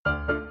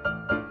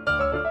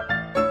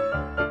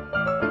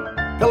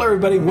Hello,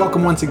 everybody.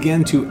 Welcome once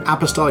again to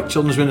Apostolic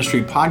Children's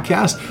Ministry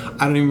Podcast.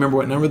 I don't even remember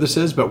what number this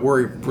is, but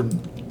we're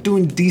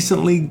doing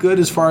decently good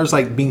as far as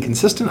like being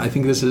consistent. I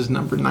think this is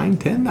number 9,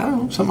 10, I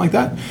don't know, something like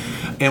that.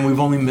 And we've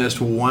only missed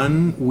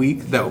 1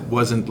 week that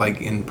wasn't like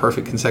in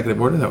perfect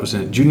consecutive order. That was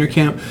in junior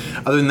camp.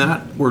 Other than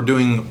that, we're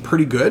doing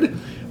pretty good.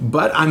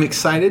 But I'm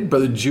excited.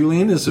 Brother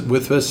Julian is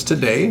with us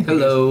today.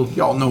 Hello.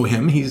 Y'all know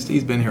him.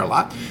 He's been here a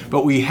lot.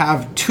 But we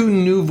have 2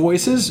 new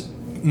voices.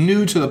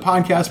 New to the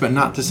podcast, but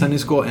not to Sunday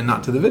school and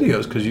not to the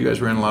videos, because you guys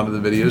were in a lot of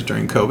the videos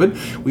during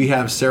COVID. We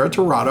have Sarah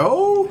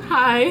Tirado.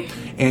 Hi.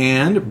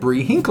 And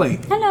Bree Hinckley.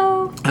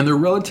 Hello. And they're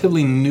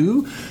relatively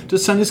new to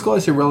Sunday school. I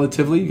say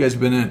relatively. You guys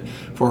have been in it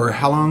for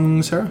how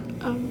long, Sarah?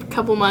 A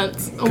couple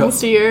months.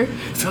 Almost a year.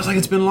 Feels like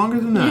it's been longer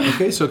than that. Yeah.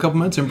 Okay, so a couple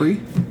months. And Bree?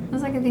 It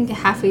was like, I think,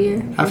 half a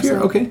year. Half a year?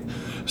 Okay.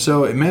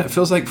 So it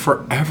feels like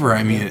forever.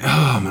 I mean,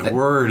 oh my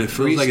word, it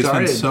feels like it's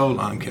been so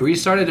long. Bree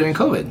started during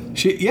COVID.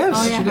 She did.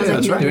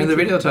 That's right. During the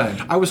video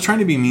time. I was trying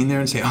to be mean there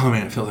and say, oh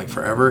man, it feels like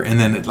forever. And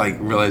then it like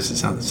realized it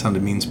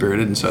sounded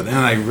mean-spirited. And so then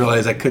I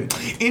realized I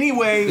couldn't.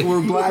 Anyway,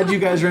 we're glad you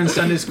guys are in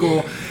Sunday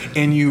school.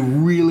 And you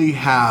really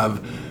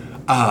have,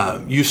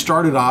 you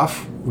started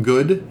off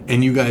good.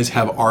 And you guys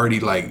have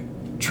already like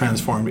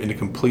transformed into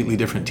completely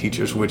different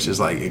teachers, which is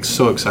like it's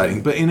so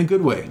exciting, but in a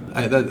good way.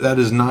 That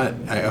is not.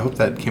 I hope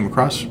that came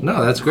across.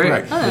 No, that's great.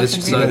 Correct. Oh, that's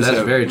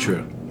very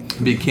true.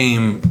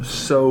 Became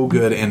so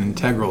good and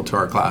integral to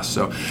our class.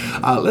 So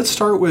let's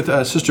start with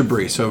Sister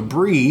Bree. So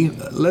Bree,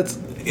 let's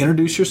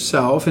introduce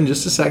yourself in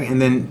just a second, and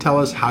then tell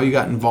us how you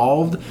got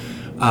involved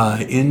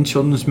in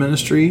children's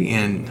ministry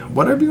and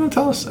whatever you want to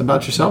tell us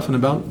about yourself and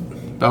about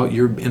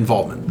your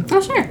involvement. Oh,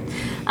 sure.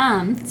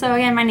 So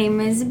again, my name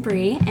is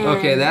Bree. And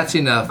Okay, that's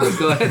enough. Let's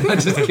go ahead. I'm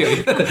just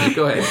kidding.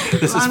 Go ahead.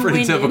 This is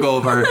pretty typical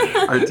of our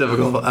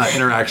typical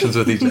interactions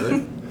with each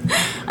other.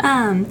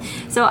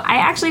 So I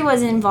actually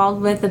was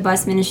involved with the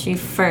bus ministry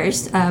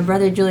first.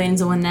 Brother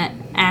Julian's the one that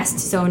asked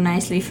so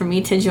nicely for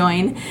me to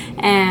join,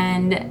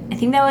 and I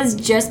think that was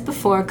just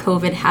before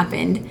COVID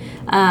happened.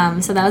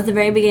 So that was the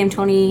very beginning of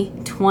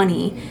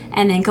 2020,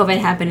 and then COVID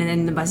happened, and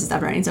then the buses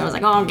stopped running. So I was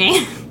like, oh,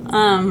 okay.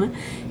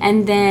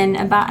 And then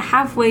about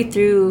halfway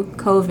through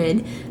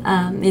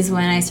COVID is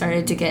when I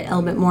started to get a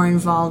little bit more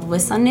involved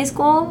with Sunday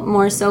school,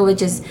 more so with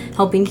just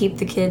helping keep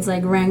the kids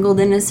like wrangled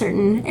in a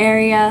certain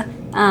area,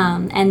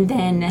 and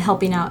then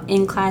helping out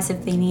in class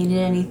if they needed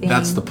anything.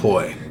 That's the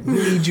ploy. We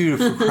need you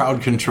for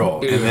crowd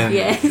control, and then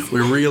we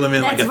reel them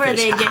in like a fish. That's where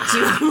they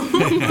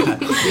get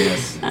you.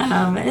 Yes.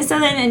 So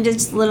then and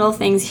just little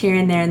things here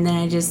and there, and then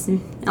I just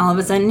all of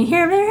a sudden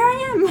here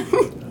I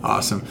am.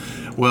 Awesome.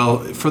 Well,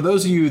 for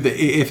those of you that,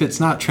 if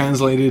it's not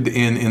translated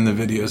in the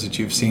videos that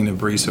you've seen of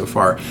Bree so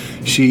far,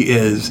 she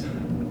is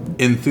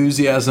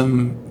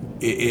enthusiasm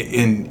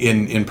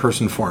in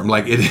person form.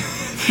 Like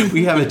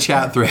we have a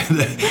chat thread,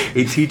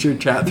 a teacher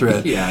chat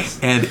thread. Yes.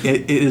 And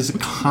it is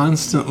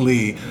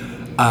constantly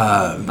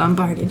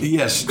Bombarded.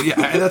 Yes,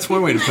 yeah, that's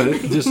one way to put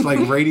it. Just like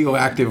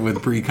radioactive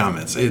with Bree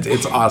comments.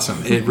 It's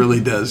awesome. It really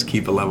does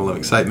keep a level of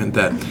excitement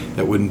that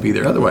wouldn't be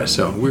there otherwise.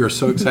 So we are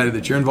so excited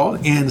that you're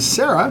involved. And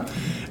Sarah,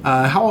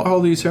 how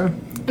old are you, Sarah?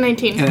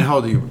 19. And how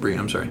old are you, Bree?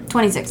 I'm sorry.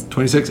 26.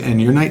 26,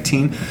 and you're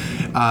 19.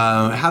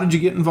 How did you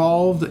get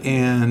involved?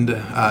 And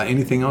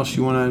anything else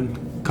you want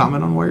to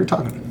comment on while you're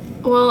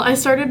talking? Well, I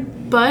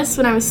started bus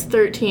when I was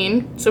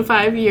 13, so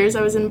 5 years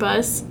I was in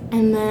bus.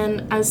 And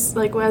then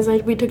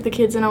we took the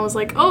kids in, I was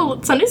like,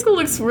 oh, Sunday school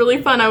looks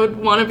really fun. I would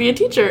want to be a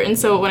teacher. And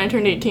so when I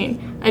turned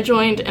 18, I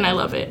joined, and I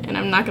love it, and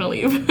I'm not going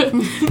to leave.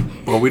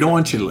 Well, we don't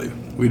want you to leave.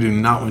 We do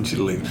not want you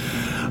to leave.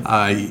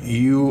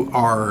 You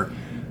are...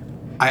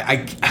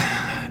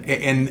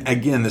 And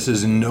again, this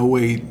is in no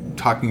way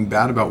talking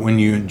bad about when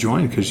you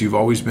joined, because you've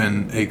always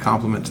been a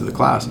compliment to the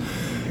class.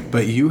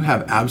 But you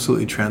have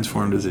absolutely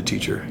transformed as a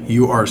teacher.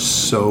 You are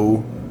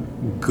so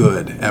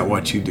good at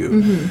what you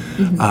do.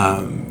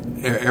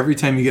 Mm-hmm. Every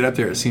time you get up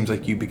there, it seems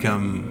like you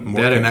become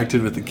more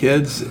connected with the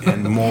kids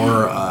and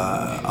more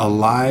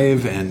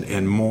alive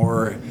and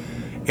more...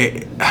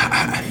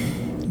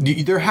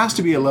 There has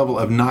to be a level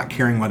of not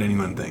caring what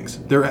anyone thinks.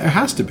 There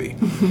has to be.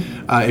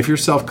 If you're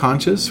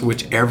self-conscious,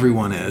 which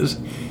everyone is,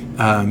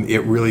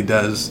 it really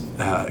does.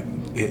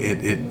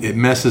 It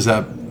messes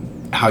up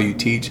how you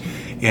teach.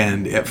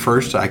 And at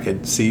first, I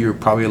could see you're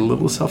probably a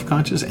little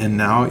self-conscious, and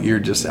now you're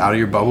just out of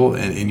your bubble,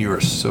 and you are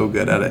so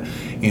good at it.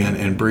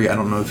 And Bree, I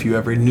don't know if you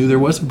ever knew there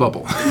was a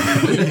bubble.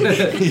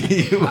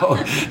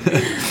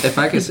 If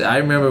I could say, I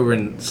remember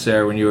when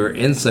you were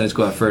in Sunday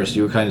school at first,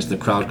 you were kind of just the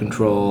crowd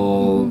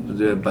control,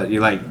 but you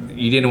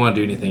didn't want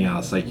to do anything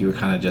else. Like you were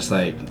kind of just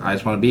like, I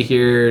just want to be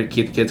here,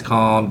 keep the kids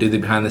calm, do the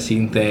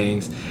behind-the-scene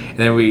things. And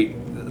then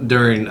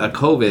during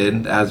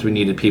COVID, as we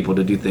needed people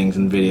to do things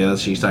in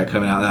videos, she started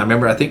coming out. And I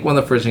remember, I think one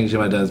of the first things she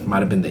might have done might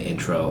have been the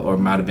intro, or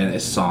might have been a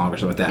song or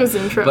something like that. It was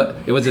the intro. But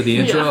it was the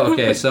intro? Yeah.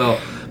 Okay, so,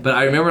 but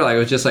I remember it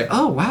was just like,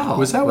 oh, wow.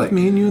 Was that with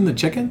me and you and the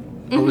chicken?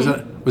 Or was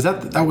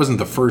that wasn't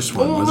the first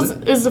one, was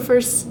it? It was the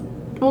first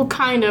Well,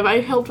 kind of. I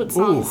helped with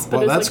songs.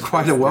 Well, that's like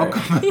quite a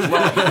welcome.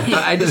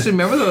 I just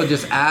remember though,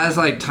 just as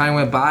like time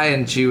went by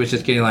and she was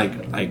just getting like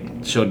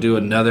she'll do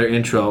another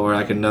intro or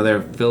like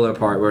another filler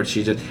part where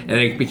she just, and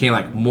it became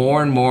like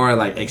more and more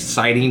like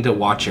exciting to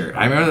watch her.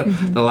 I remember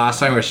the last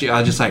time where I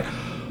was just like,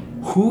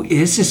 who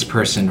is this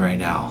person right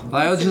now?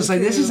 Like, I was just like,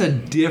 this is a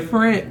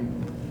different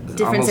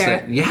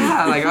Sarah.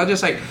 Yeah, like I was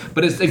just like,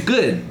 but it's a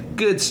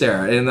good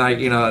Sarah, and like,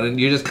 you know,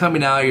 you're just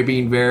coming out, you're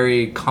being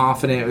very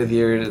confident with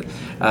your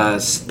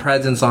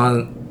presence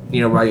on, you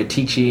know, while you're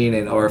teaching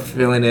and or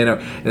filling in,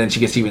 and then she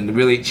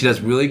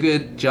does really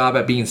good job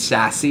at being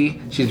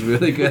sassy. She's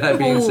really good at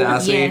being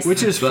sassy, yes.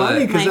 which is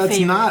funny because that's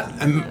not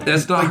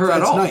like, her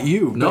at all. That's not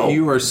you. No, but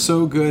you are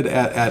so good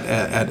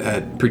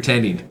at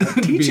pretending,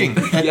 teaching.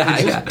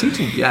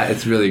 Teaching. Yeah,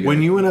 it's really good.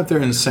 When you went up there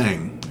and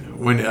sang.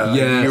 When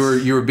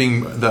you were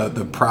being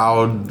the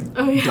proud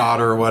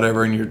daughter or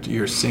whatever, and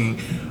you're singing,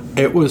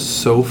 it was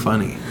so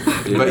funny,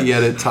 but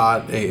yet it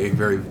taught a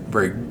very,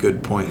 very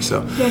good point.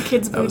 So yeah,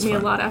 kids booed me a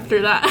lot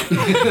after that.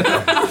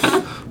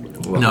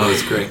 No, it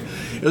was great.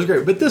 It was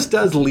great. But this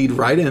does lead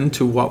right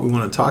into what we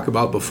want to talk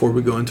about before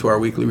we go into our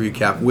weekly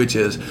recap, which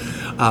is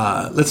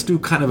let's do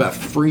kind of a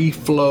free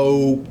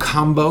flow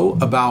combo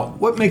about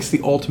what makes the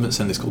ultimate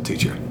Sunday school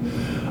teacher.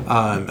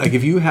 Like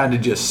if you had to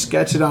just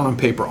sketch it out on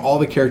paper, all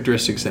the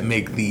characteristics that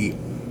make the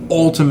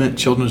ultimate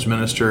children's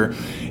minister,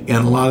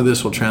 and a lot of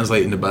this will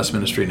translate into bus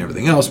ministry and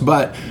everything else,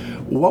 but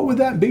what would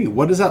that be?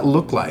 What does that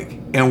look like?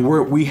 And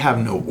we have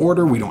no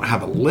order. We don't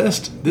have a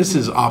list. This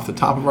is off the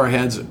top of our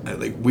heads.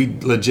 Like, we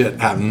legit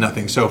have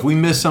nothing. So if we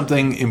miss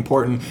something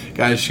important,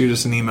 guys, shoot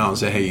us an email and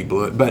say, hey, you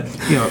blew it. But,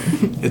 you know,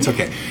 it's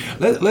okay.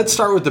 Let's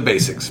start with the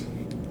basics.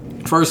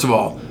 First of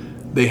all,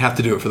 they have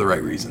to do it for the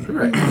right reason.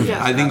 Right.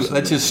 Yes, I think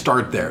let's just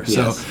start there.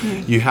 Yes. So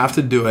you have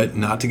to do it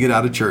not to get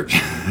out of church,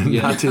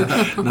 not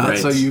Right.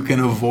 so you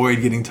can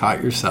avoid getting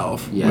taught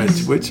yourself.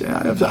 Yes. Which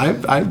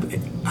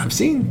I've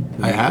seen,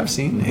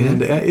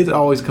 and it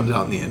always comes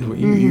out in the end.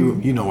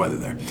 You know whether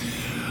they're,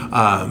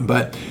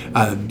 but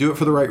do it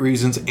for the right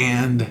reasons,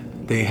 and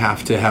they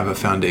have to have a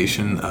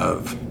foundation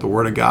of the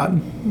Word of God.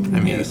 I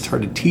mean, it's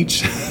hard to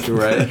teach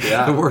Right,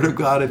 yeah. the Word of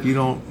God if you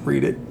don't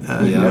read it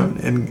you know,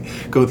 and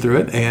go through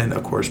it. And,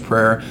 of course,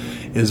 prayer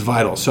is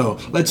vital. So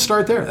let's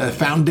start there. A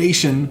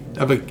foundation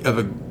of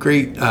a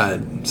great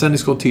Sunday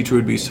school teacher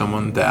would be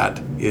someone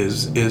that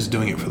is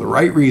doing it for the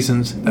right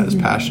reasons, that is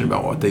passionate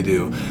about what they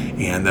do,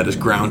 and that is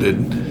grounded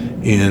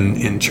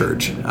in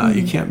church.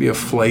 You can't be a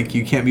flake.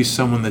 You can't be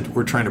someone that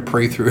we're trying to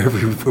pray through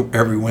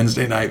every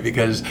Wednesday night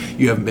because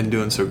you haven't been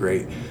doing so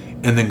great,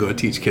 and then go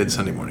teach kids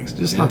Sunday mornings.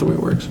 Just not the way it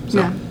works.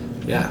 So.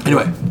 Yeah.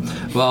 Anyway.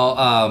 Well,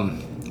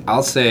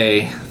 I'll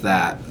say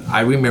that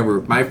I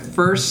remember my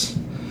first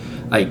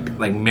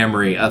like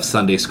memory of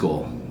Sunday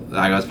school.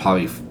 I was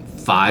probably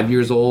 5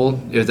 years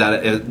old.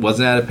 It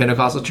wasn't at a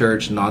Pentecostal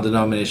church,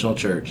 non-denominational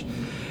church,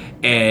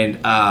 and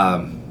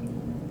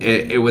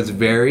it was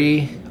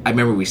very. I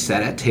remember we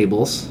sat at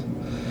tables,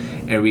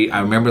 and I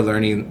remember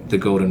learning the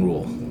golden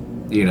rule.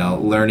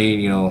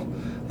 Learning,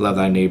 love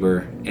thy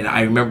neighbor, and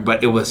I remember,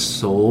 but it was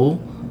so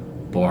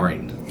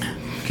boring.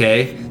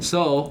 Okay,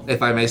 so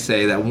if I may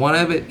say that one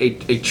of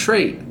a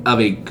trait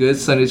of a good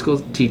Sunday school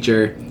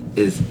teacher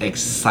is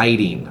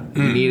exciting.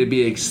 You need to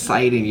be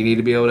exciting. You need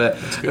to be able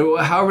to,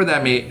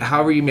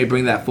 however you may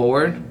bring that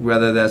forward,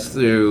 whether that's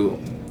through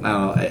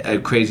a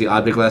crazy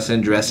object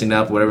lesson, dressing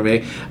up, whatever it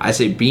may. I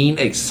say being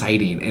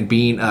exciting and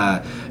being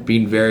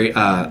very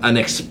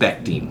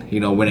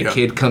unexpecting. When a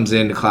kid comes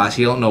into class,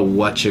 you don't know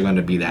what you're going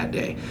to be that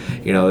day.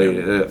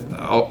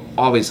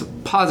 Always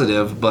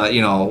positive, but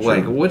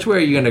like which way are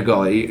you going to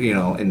go?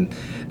 And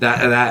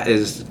that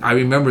is, I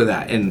remember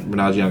that. And when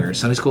I was younger,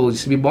 Sunday school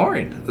used to be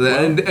boring.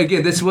 Well, and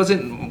again, this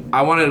wasn't.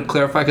 I wanted to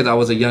clarify because I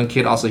was a young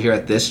kid also here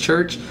at this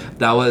church.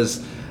 That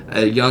was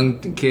a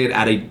young kid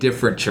at a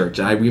different church.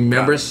 I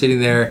remember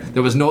sitting there.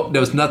 There was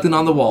nothing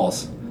on the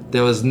walls.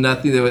 There was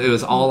nothing. It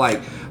was all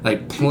like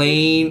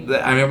plain.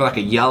 I remember like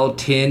a yellow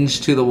tinge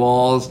to the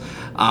walls.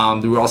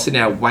 We were all sitting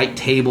at white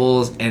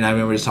tables, and I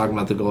remember just talking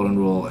about the golden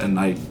rule, and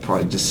I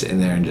probably just sitting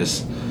there and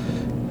just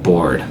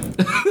bored.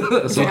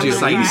 So did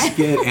you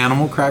get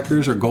animal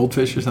crackers or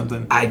goldfish or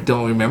something? I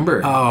don't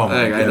remember. Oh,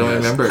 my I don't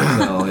remember.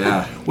 So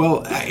yeah.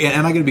 Well,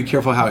 and I got to be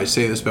careful how I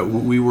say this, but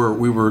we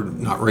were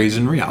not raised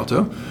in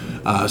Rialto.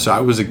 So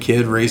I was a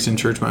kid raised in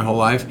church my whole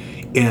life,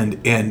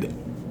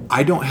 and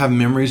I don't have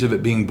memories of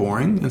it being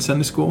boring in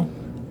Sunday school.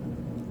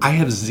 I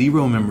have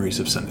zero memories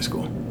of Sunday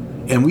school,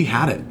 and we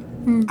had it.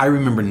 I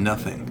remember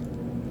nothing.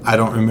 I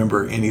don't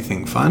remember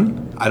anything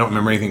fun. I don't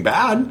remember anything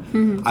bad. I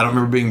don't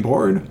remember being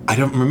bored. I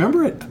don't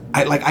remember it.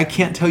 I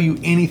can't tell you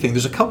anything.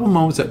 There's a couple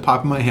moments that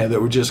pop in my head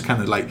that were just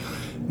kind of like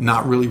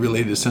not really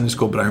related to Sunday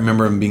school, but I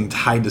remember them being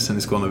tied to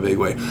Sunday school in a vague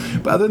way.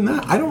 But other than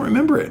that, I don't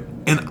remember it.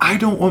 And I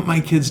don't want my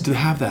kids to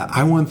have that.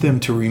 I want them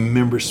to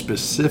remember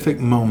specific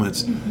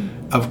moments.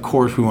 Of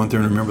course, we want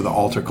them to remember the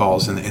altar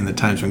calls and the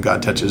times when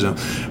God touches them.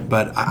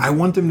 But I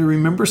want them to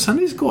remember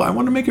Sunday school. I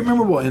want to make it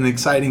memorable. And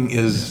exciting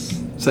is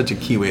such a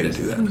key way to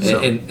do that. So.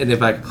 And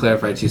if I could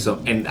clarify too,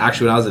 and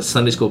actually when I was a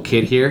Sunday school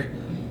kid here,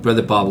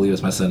 Brother Bob Lee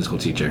was my Sunday school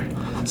teacher.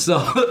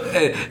 So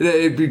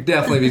it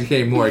definitely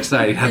became more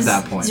exciting at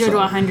that point. 0 to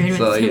 100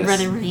 with yes.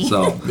 Brother Lee.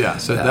 So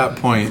at that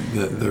point,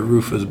 the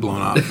roof was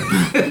blown off.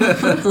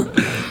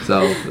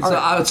 So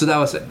that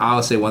was, I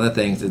would say, one of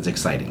the things that's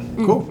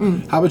exciting. Cool.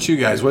 How about you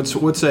guys?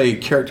 What's a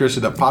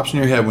characteristic that pops in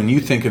your head when you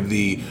think of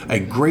a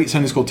great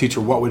Sunday school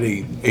teacher? What would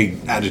a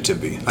adjective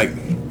be, like,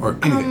 or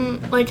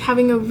anything? Like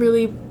having a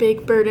really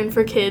big burden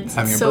for kids.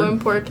 Having a so burden?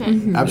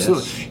 important.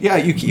 Absolutely. Yeah,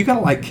 you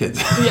gotta like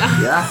kids.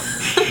 Yeah. Yeah.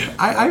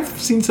 I've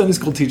seen Sunday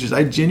school teachers.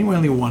 I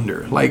genuinely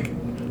wonder, like,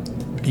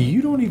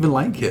 you don't even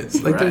like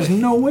kids. Like, there's Right.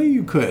 no way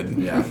you could.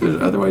 Yeah.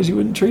 Otherwise, you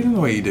wouldn't treat them the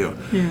way you do.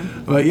 Yeah.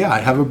 But yeah, I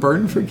have a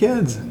burden for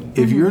kids.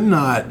 If you're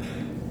not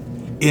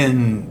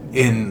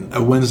in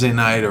a Wednesday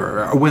night,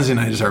 or a Wednesday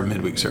night is our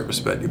midweek service,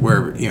 but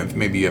where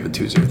maybe you have a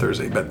Tuesday or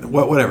Thursday, but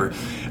whatever.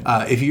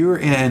 If you're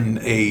in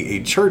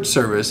a church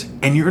service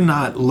and you're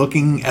not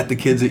looking at the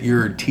kids that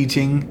you're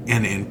teaching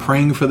and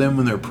praying for them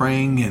when they're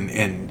praying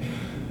and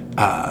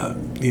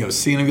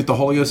seeing them get the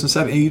Holy Ghost and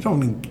stuff, and you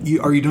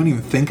don't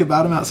even think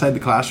about them outside the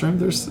classroom,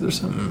 there's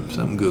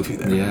something goofy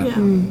there. Yeah.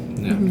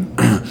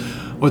 Yeah.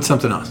 What's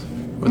something else?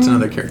 What's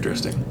another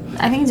characteristic?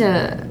 I think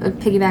to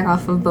piggyback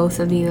off of both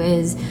of you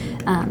is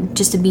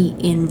just to be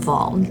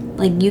involved.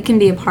 Like, you can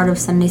be a part of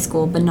Sunday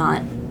school but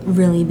not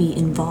really be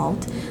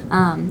involved.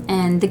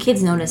 And the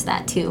kids notice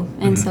that too.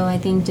 And so I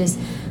think just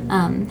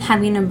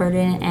having a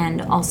burden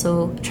and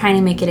also trying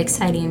to make it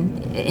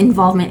exciting,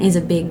 involvement is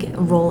a big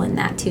role in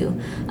that too.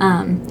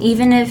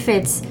 Even if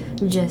it's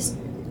just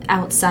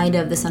outside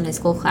of the Sunday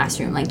school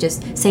classroom, like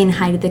just saying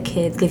hi to the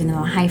kids, giving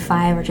them a high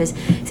five, or just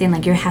saying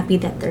like you're happy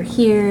that they're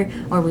here,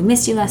 or we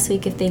missed you last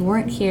week if they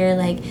weren't here,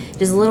 like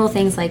just little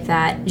things like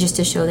that, just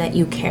to show that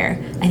you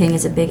care, I think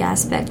is a big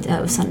aspect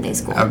of Sunday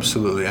school.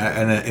 Absolutely.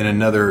 And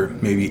another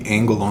maybe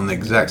angle on the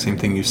exact same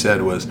thing you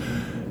said was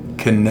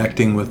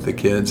connecting with the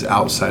kids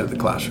outside of the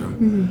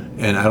classroom.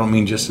 And I don't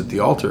mean just at the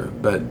altar,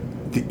 but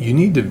they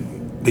need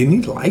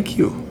to like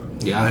you.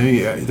 Yeah. I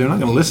mean, they're not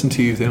going to listen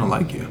to you if they don't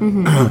like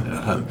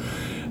you.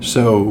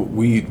 So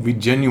we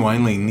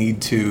genuinely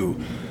need to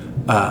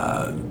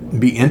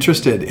be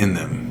interested in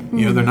them.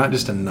 They're not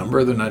just a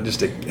number. They're not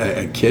just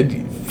a kid.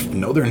 You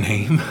know their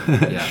name.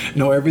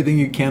 Know everything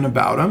you can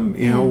about them.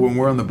 When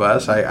we're on the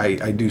bus,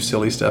 I do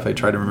silly stuff. I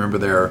try to remember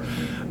their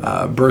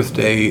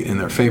birthday and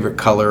their favorite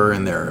color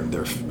and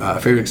their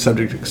favorite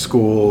subject at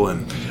school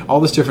and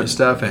all this different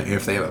stuff. And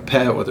if they have a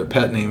pet, what their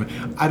pet name.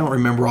 I don't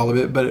remember all of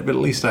it, but at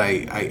least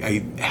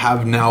I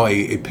have now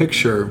a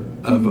picture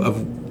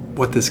of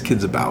what this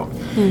kid's about.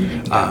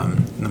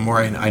 The more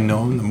I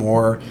know him, the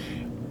more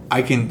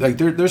I can, like,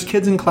 there's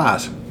kids in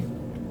class,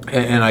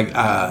 and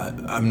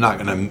I'm not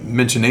going to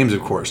mention names,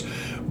 of course,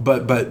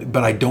 but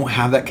I don't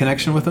have that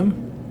connection with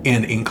them,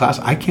 and in class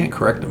I can't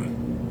correct them.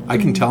 I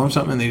can tell them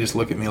something and they just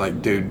look at me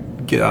like,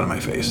 dude, get out of my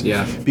face.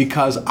 Yeah.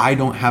 Because I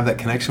don't have that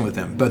connection with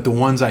them. But the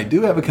ones I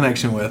do have a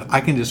connection with,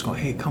 I can just go,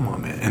 hey, come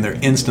on, man, and they're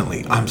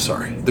instantly, I'm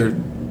sorry,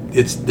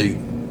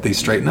 they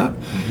straighten up.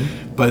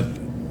 But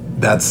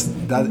that's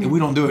we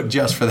don't do it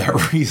just for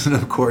that reason,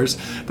 of course,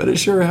 but it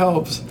sure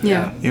helps.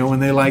 Yeah. When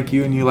they like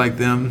you and you like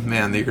them,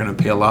 man, they're going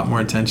to pay a lot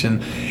more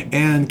attention.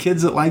 And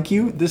kids that like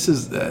you, this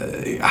is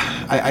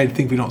I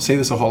think we don't say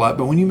this a whole lot,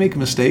 but when you make a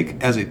mistake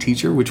as a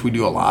teacher, which we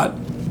do a lot,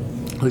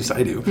 at least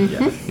I do.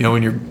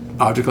 When your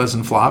object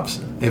lesson flops,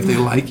 if they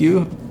like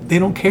you, they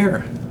don't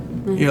care.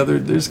 They're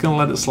just going to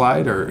let it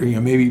slide, or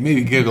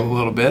maybe giggle a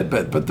little bit,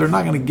 but they're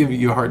not going to give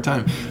you a hard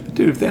time. But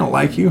dude, if they don't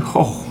like you,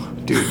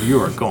 dude, you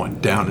are going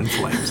down in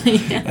flames.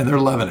 And they're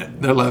loving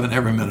it. They're loving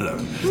every minute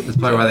of it. That's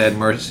probably why they had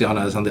mercy on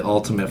us on the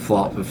ultimate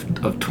flop of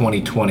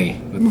 2020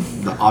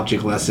 with the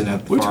object lesson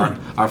at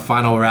our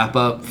final wrap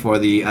up for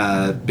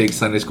the big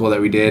Sunday school that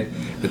we did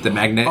with the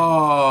magnet.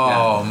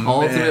 Oh, man.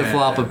 Ultimate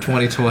flop of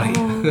 2020.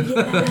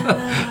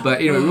 But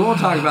anyway, we won't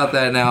talk about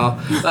that now.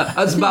 I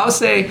was about to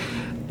say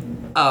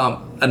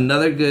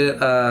another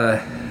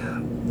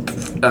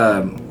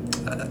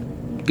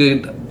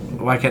good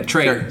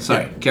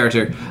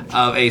character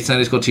of a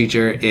Sunday school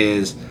teacher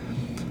is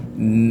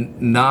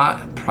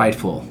not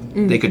prideful.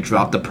 They could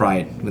drop the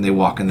pride when they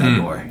walk in that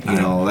door.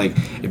 Like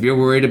if you're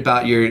worried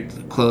about your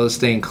clothes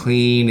staying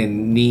clean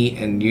and neat,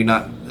 and you're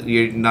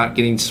not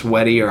getting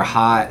sweaty or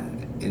hot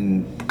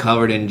and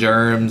covered in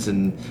germs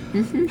and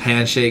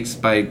handshakes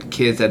by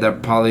kids that are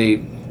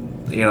probably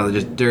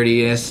just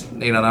dirtiness.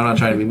 I'm not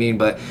trying to be mean,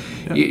 but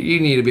you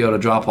need to be able to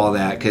drop all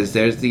that, because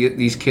there's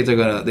these kids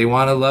they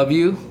want to love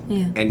you,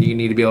 and you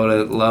need to be able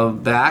to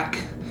love back.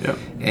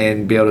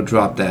 And be able to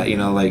drop that,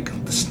 like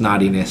the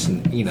snottiness,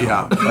 and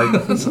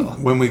like so.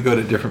 When we go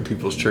to different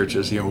people's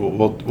churches,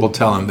 we'll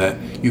tell them that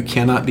you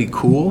cannot be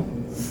cool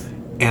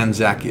and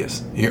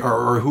Zacchaeus,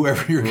 or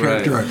whoever your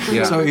character are.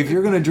 Yeah. So if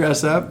you're going to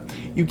dress up,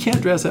 you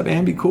can't dress up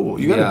and be cool.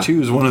 You got to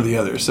choose one or the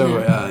other. So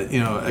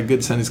a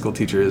good Sunday school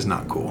teacher is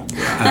not cool.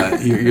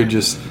 You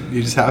just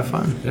have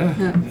fun.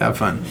 Have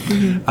fun.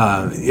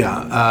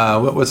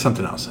 What's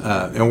something else?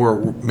 And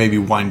we're maybe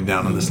winding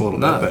down on this a little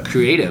bit. But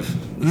creative.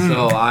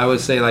 So I would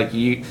say, like,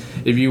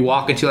 if you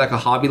walk into like a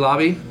Hobby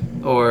Lobby,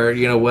 or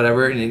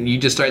whatever, and you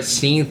just start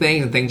seeing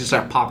things and things just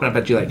start popping up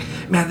at you like,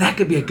 man, that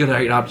could be a good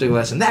object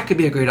lesson, that could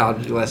be a great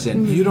object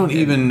lesson. You don't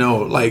even know.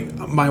 Like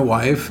my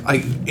wife,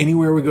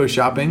 anywhere we go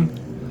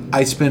shopping,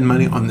 I spend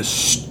money on the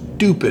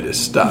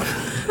stupidest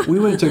stuff. We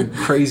went to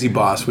Crazy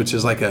Boss, which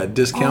is like a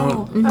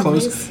discount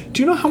clothes. Nice.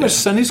 Do you know how much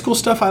Sunday school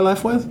stuff I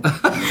left with?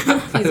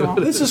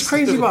 This is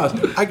Crazy Boss.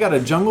 I got a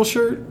jungle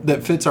shirt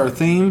that fits our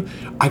theme.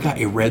 I got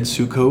a red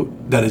suit coat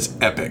that is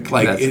epic.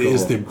 Like, That's it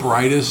is cool. the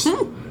brightest,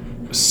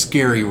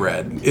 scary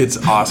red. It's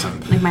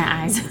awesome. Like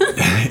my eyes.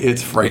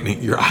 It's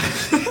frightening. Your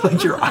eyes.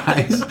 Like your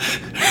eyes.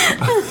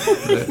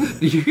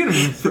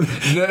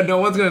 No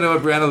one's gonna know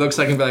what Brianna looks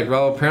like and be like,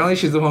 well, apparently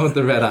she's the one with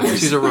the red eyes.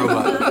 She's a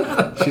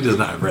robot. She does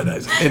not have red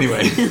eyes.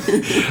 Anyway,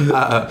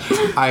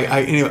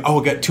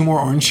 I got 2 more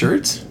orange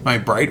shirts. My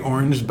bright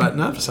orange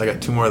button-ups. I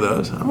got 2 more of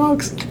those. I'm all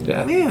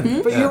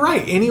man. But you're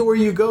right. Anywhere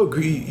you go,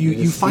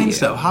 you find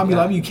stuff. Hobby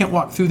Lobby, you can't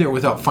walk through there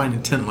without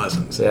finding 10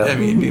 lessons. Yeah. I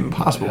mean, it'd be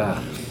impossible.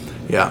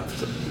 Yeah.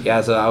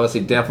 Yeah, so I would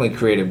say definitely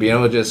creative. Being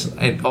able to just,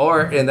 and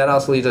that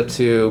also leads up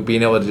to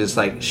being able to just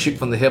like shoot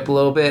from the hip a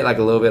little bit, like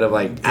a little bit of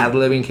like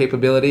ad-libbing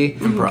capability.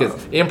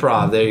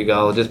 Improv, there you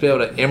go. Just be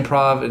able to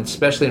improv,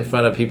 especially in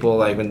front of people,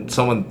 like when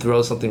someone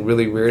throws something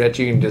really weird at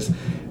you and just,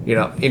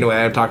 anyway,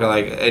 I'm talking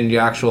like, and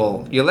your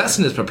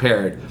lesson is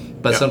prepared,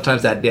 but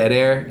sometimes that dead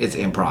air, it's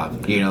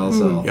improv,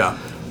 so. Yeah.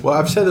 Well,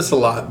 I've said this a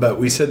lot, but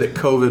we said that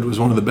COVID was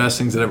one of the best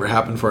things that ever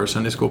happened for our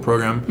Sunday school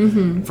program.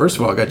 Mm-hmm. First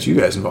of all, it got you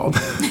guys involved.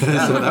 So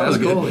that was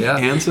good. Cool, yeah.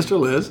 And Sister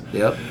Liz.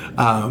 Yep.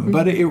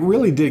 But it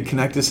really did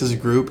connect us as a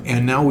group,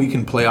 and now we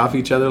can play off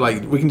each other.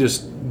 Like, we can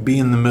just be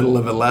in the middle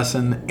of a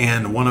lesson,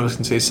 and one of us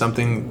can say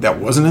something that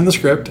wasn't in the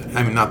script.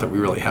 I mean, not that we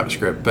really have a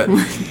script, but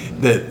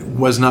that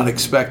was not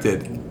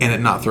expected, and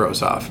it not throw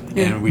us off.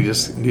 Yeah. And we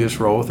just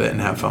roll with it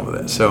and have fun with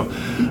it. So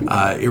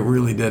it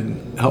really did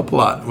help a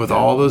lot with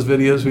all those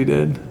videos we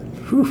did.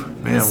 Whew,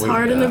 man, It's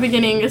hard in the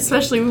beginning,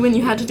 especially when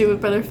you had to do it with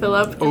Brother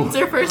Philip. It's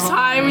your first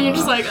time, and you're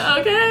just like,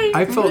 okay.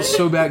 I felt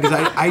so bad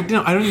because I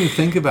don't even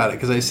think about it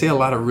because I say a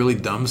lot of really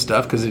dumb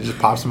stuff because it just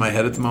pops in my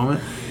head at the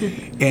moment.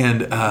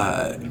 And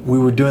we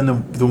were doing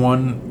the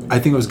one, I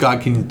think it was God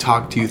Can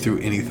Talk to You Through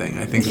Anything.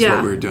 I think is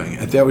what we were doing.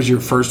 That was your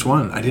first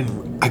one.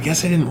 I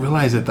guess I didn't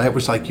realize that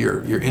was like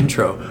your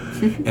intro.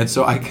 And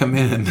so I come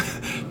in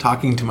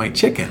talking to my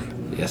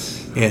chicken.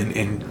 Yes.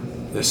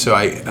 And so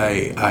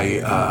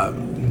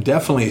I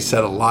definitely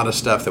said a lot of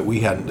stuff that we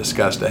hadn't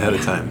discussed ahead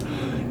of time,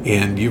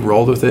 and you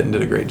rolled with it and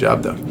did a great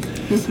job though.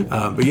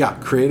 But yeah,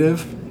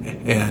 creative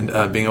and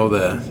being able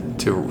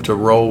to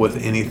roll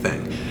with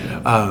anything.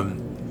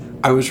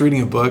 I was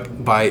reading a book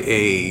by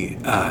a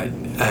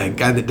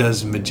guy that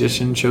does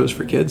magician shows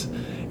for kids,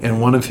 and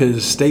one of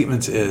his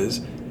statements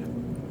is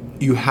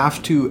you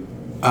have to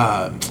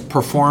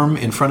perform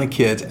in front of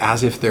kids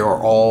as if they are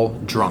all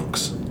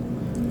drunks.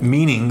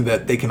 Meaning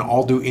that they can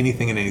all do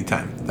anything at any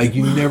time. Like,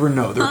 you never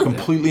know. They're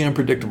completely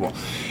unpredictable.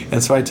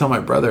 And so I tell my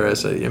brother, I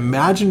say,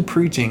 imagine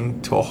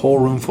preaching to a whole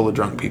room full of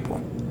drunk people.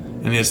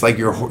 And it's like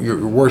your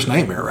worst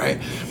nightmare, right?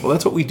 Well,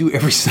 that's what we do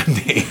every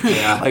Sunday.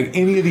 Yeah. Like,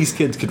 any of these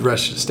kids could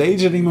rush the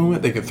stage at any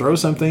moment. They could throw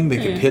something. They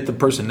could hit the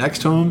person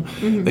next to them.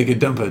 Mm-hmm. They could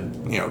dump a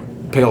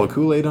pail of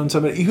Kool-Aid on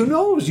somebody. Who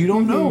knows? You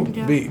don't know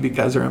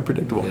because they're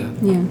unpredictable.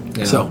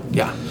 Yeah. So,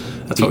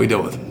 that's what we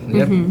deal with.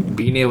 Yep. Mm-hmm.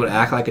 Being able to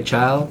act like a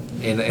child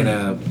in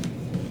a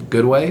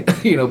good way,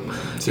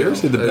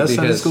 Seriously, the best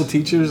Sunday school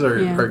teachers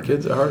are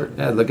kids at heart.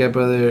 Yeah, look at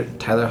Brother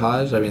Tyler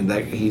Hodge. I mean,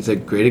 he's a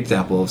great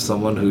example of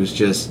someone who's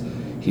just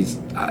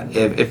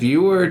if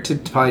you were to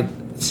probably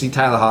see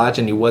Tyler Hodge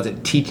and he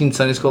wasn't teaching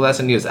Sunday school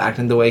lesson, he was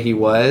acting the way he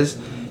was,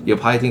 you'll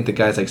probably think the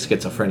guy's like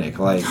schizophrenic.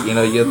 Like,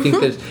 you'll think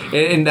that,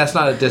 and that's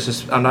not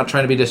I'm not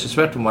trying to be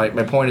disrespectful. My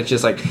point is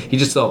just like, he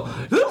just so,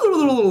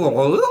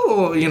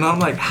 I'm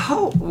like,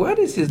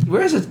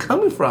 where is it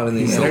coming from in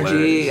the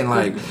energy? And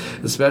like,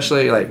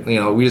 especially like,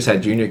 we just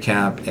had junior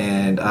camp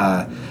and,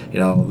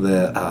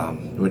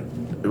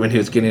 when he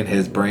was getting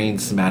his brain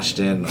smashed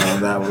in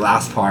on that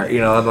last part,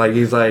 like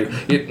he's like,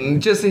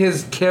 just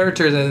his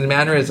characters and his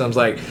mannerisms,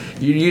 like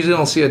you usually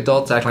don't see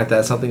adults acting like that.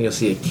 It's something you'll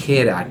see a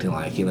kid acting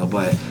like,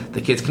 but the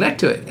kids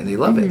connect to it and they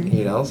love it,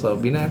 so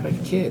be not like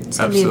a kid. It's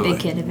gonna be a big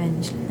kid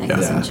eventually.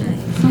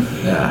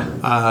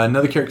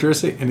 Another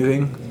characteristic,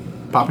 anything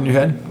pop in your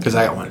head? Because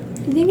I got one.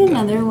 I think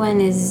another one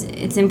is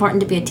it's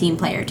important to be a team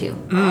player too.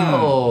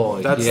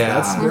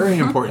 That's very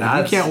important.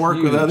 If you can't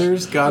work with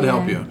others, God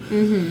help you.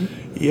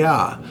 Mm-hmm.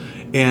 Yeah.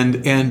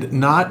 And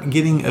not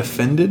getting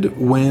offended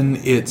when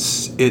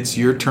it's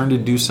your turn to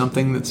do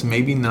something that's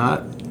maybe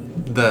not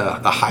the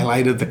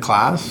highlight of the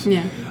class.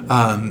 Yeah.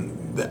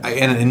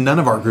 And none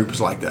of our group is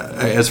like that.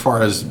 As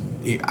far as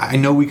I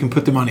know, we can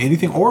put them on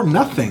anything or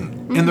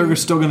nothing, and they're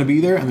still going to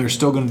be there, and they're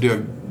still going to do a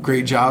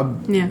great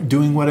job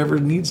doing whatever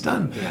needs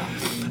done. Yeah.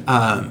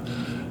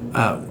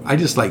 I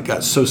just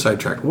got so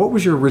sidetracked. What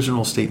was your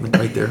original statement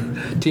right there?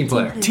 Team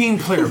player. Team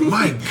player.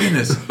 My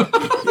goodness.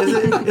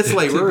 It's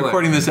late. We're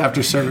recording this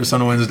after service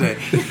on a Wednesday,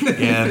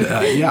 and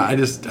I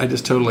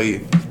just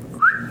totally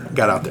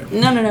got out there.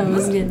 No, it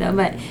was good though.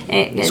 But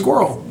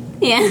squirrel.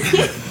 Yeah.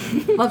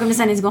 Welcome to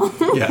Sunday school.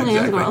 Yeah,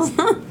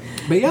 exactly.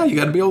 But yeah, you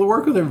got to be able to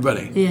work with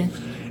everybody. Yeah.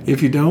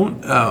 If you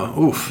don't,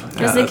 oof.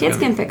 Because the kids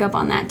can pick up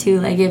on that too.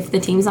 Like if the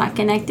team's not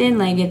connected,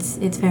 like it's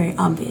very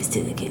obvious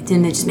to the kids,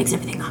 and it just makes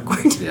everything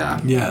awkward.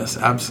 Yeah. Yes,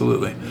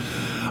 absolutely.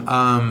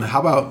 How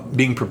about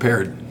being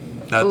prepared?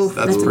 That's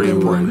that's pretty a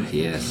big important. one.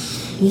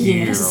 Yes.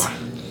 Yes.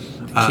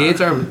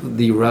 Kids are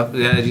the rough,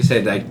 as you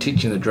said, like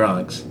teaching the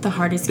drunks. The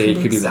hardest They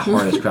critics. could be the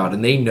hardest crowd,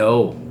 and they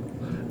know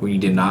when you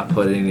did not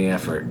put in any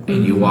effort,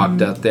 and you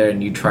walked up there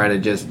and you try to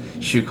just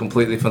shoot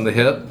completely from the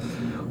hip.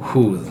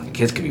 Whew,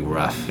 kids can be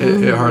rough.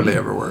 It hardly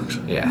ever works.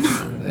 Yeah,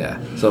 yeah.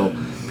 So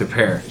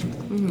prepare.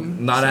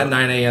 Not at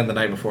 9 a.m. the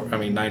night before.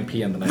 9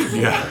 p.m. the night before.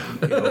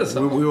 Yeah.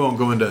 So- we won't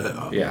go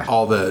into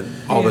all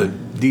the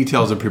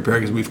details of prepare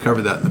because we've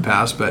covered that in the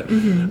past. But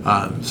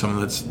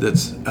someone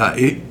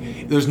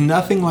there's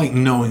nothing like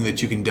knowing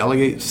that you can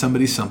delegate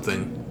somebody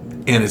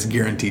something and it's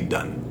guaranteed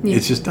done. Yeah.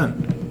 It's just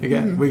done.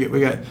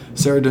 We got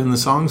Sarah doing the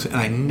songs, and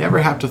I never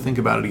have to think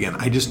about it again.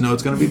 I just know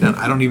it's going to be done.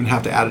 I don't even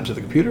have to add it to the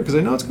computer because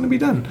I know it's going to be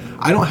done.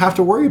 I don't have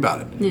to worry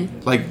about it. Yeah.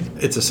 Like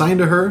it's assigned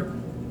to her.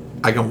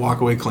 I can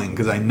walk away clean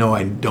because I know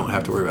I don't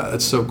have to worry about it.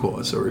 It's so cool.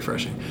 It's so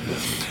refreshing.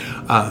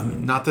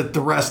 Not that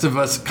the rest of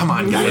us, come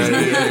on, guys.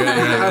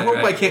 I hope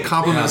I can't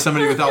compliment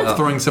somebody without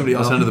throwing somebody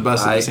else under the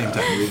bus at the same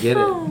time. We get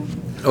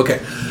it. Okay.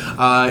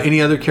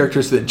 Any other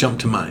characters that jump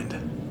to mind?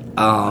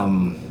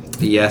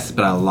 Yes,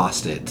 but I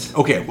lost it.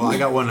 Okay, well, I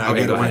got one.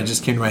 I got one that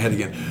just came to my head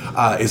again.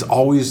 Is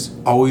always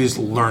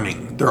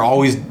learning. They're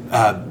always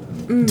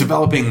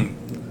developing.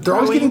 They're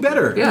always getting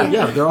better.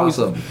 Yeah. They're always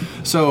awesome.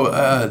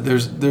 So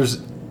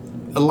there's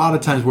a lot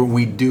of times where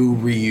we do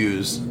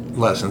reuse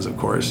lessons, of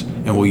course,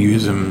 and we'll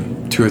use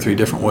them 2 or 3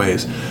 different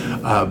ways.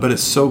 But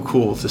it's so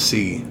cool to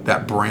see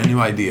that brand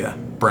new idea,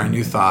 brand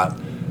new thought,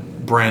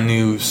 brand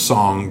new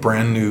song,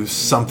 brand new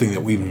something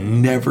that we've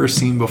never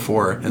seen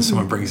before, and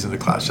someone brings it into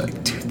class.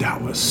 Like, dude,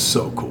 that was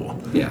so cool.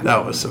 Yeah,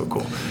 that was so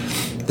cool.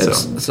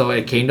 So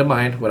it came to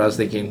mind what I was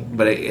thinking,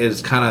 but it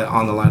is kind of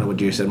on the line of what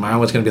you said. Mine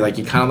was going to be like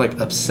you kind of like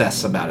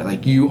obsess about it,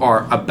 like you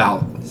are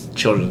about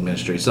children's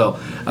ministry. So I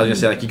was going to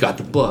say like you got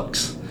the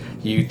books.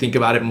 You think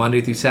about it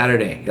Monday through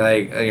Saturday,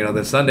 like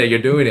then Sunday you're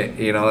doing it,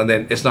 and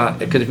then it's not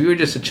because if you were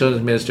just a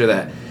children's minister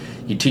that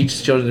you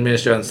teach children's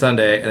ministry on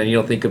Sunday and then you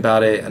don't think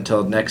about it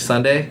until next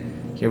Sunday,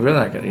 you're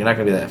not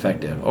gonna be that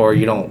effective. Or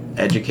you don't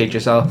educate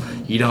yourself.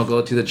 You don't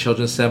go to the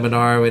children's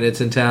seminar when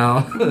it's in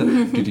town.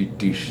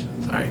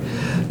 Sorry,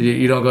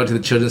 you don't go to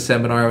the children's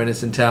seminar when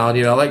it's in town.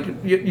 Like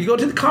you go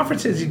to the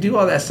conferences, you do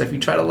all that stuff. You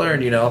try to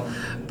learn,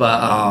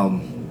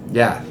 but.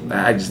 Yeah,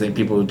 I just think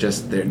people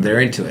they're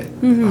into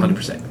it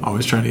 100%.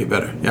 Always trying to get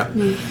better. Yeah.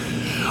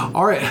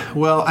 All right.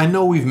 Well, I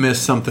know we've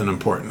missed something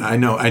important. I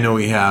know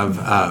we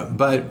have,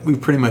 but we've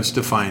pretty much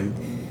defined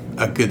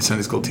a good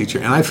Sunday school teacher,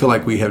 and I feel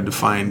like we have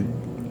defined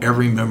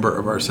every member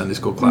of our Sunday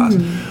school class.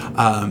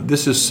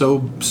 This is so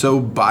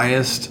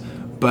biased,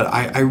 but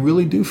I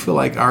really do feel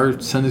like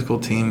our Sunday school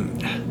team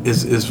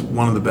is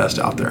one of the best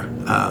out there.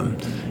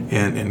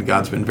 And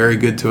God's been very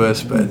good to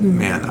us, but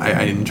man,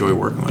 I enjoy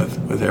working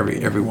with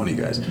every one of you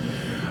guys.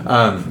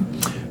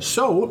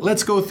 So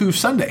let's go through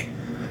Sunday.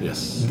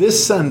 Yes.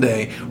 This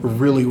Sunday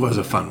really was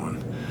a fun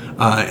one.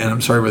 And I'm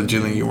sorry, Brother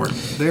Julian, you weren't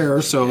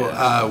there,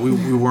 so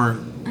we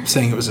weren't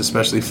saying it was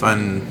especially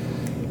fun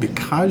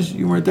because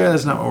you weren't there.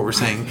 That's not what we're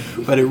saying.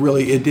 But it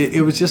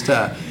was just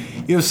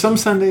some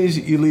Sundays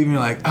you leave and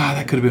you're like,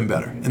 that could have been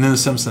better. And then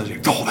some Sundays,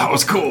 you're like, oh, that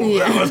was cool.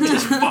 Yeah. That was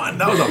just fun.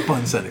 That was a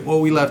fun Sunday.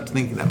 Well, we left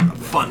thinking that was a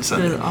fun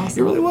Sunday. It was awesome.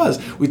 It really was.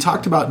 We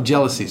talked about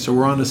jealousy. So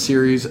we're on a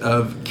series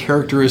of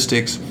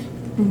characteristics.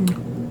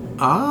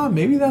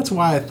 Maybe that's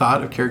why I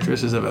thought of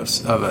characteristics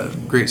of a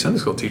great Sunday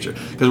school teacher.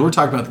 Because we're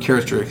talking about the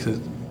characteristics.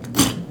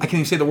 I can't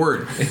even say the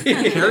word.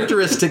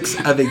 Characteristics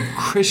of a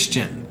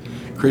Christian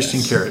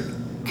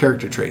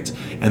character traits.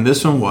 And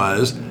this one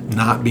was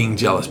not being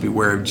jealous.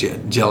 Beware of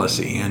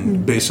jealousy.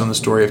 And based on the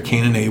story of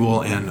Cain and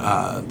Abel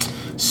and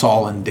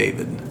Saul and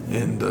David.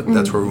 And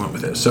that's where we went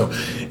with it. So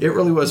it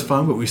really was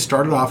fun, but we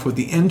started off with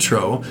the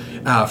intro.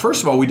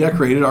 First of all, we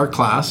decorated our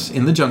class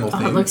in the jungle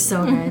theme. It looks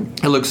so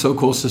good. It looks so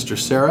cool. Sister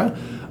Sarah,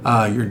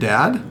 your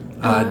dad,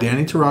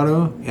 Danny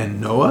Tirado, and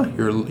Noah,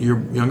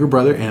 your younger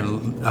brother,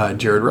 and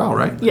Jared Rao,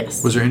 right?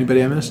 Yes. Was there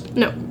anybody I missed?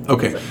 No.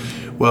 Okay.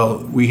 Well,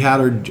 we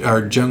had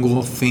our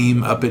jungle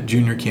theme up at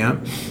junior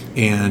camp,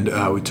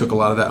 and we took a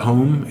lot of that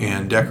home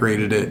and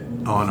decorated it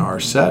on our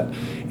set.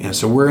 And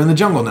so we're in the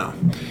jungle now.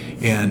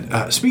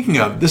 And speaking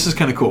of, this is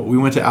kind of cool. We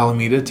went to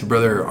Alameda to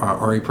Brother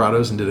Ari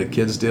Prado's and did a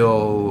kids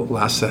deal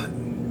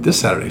this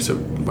Saturday, so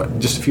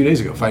just a few days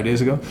ago, 5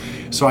 days ago.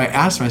 So I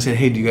asked him, I said,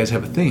 hey, do you guys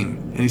have a theme?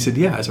 And he said,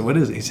 yeah. I said, what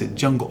is it? He said,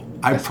 jungle.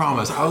 I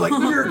promise. I was like,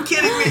 you're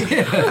kidding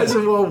me. I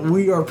said, well,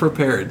 we are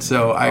prepared.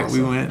 So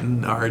we went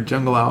in our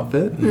jungle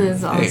outfit. And,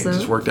 That's awesome. It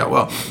just worked out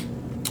well.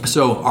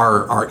 So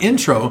our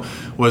intro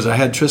was, I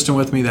had Tristan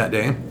with me that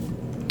day.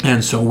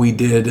 And so we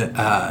did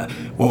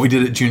what we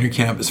did at junior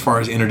camp as far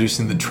as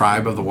introducing the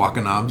tribe of the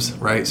Wakanabs,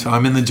 right? So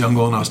I'm in the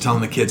jungle and I was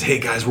telling the kids, hey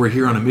guys, we're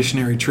here on a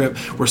missionary trip.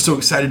 We're so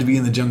excited to be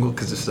in the jungle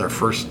because this is our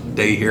first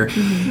day here.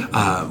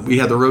 We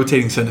had the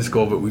rotating Sunday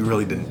school, but we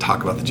really didn't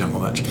talk about the jungle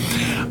much.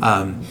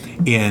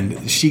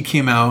 And she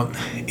came out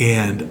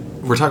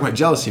and we're talking about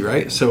jealousy,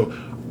 right? So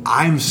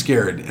I'm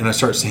scared and I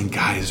start saying,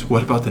 guys,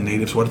 what about the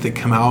natives? What if they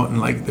come out and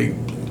like they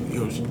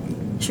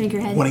Shrink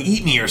your head. want to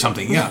eat me or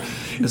something? Yeah.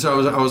 And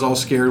so I was all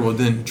scared. Well,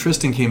 then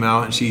Tristan came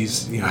out and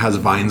she's has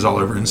vines all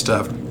over and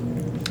stuff,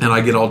 and I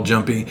get all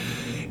jumpy,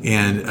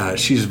 and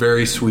she's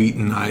very sweet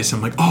and nice.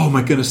 I'm like, oh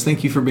my goodness,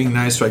 thank you for being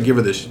nice. So I give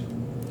her this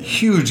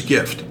huge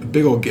gift, a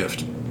big old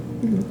gift.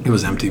 It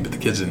was empty, but the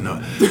kids didn't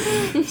know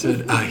it. I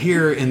said,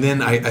 here, and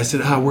then I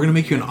said, we're going to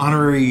make you an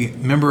honorary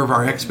member of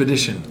our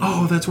expedition.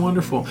 Oh, that's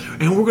wonderful.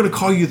 And we're going to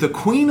call you the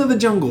Queen of the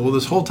Jungle. Well,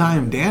 this whole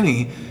time,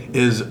 Danny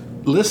is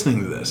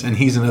listening to this, and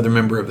he's another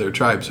member of their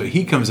tribe. So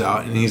he comes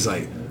out, and he's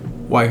like,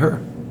 why her?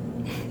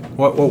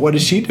 What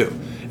does she do?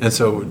 And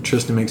so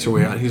Tristan makes her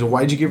way out. He's like,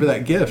 why'd you give her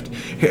that gift?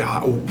 Hey,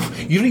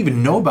 you don't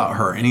even know about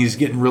her. And he's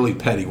getting really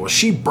petty. Well,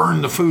 she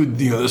burned the food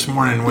this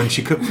morning when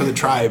she cooked for the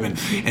tribe,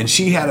 and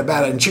she had a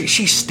bad, and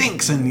she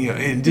stinks,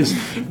 and just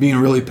being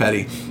really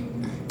petty.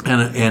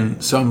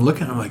 And so I'm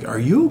looking, I'm like, are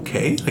you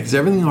okay? Like, is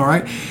everything all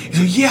right? He's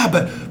like, yeah,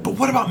 but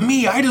what about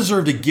me? I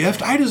deserved a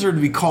gift. I deserve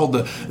to be called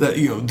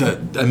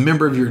a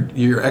member of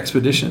your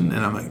expedition.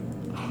 And I'm like,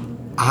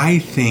 I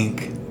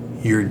think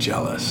you're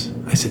jealous.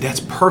 I said,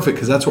 that's perfect,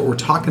 because that's what we're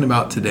talking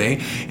about today.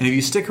 And if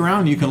you stick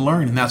around, you can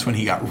learn. And that's when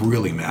he got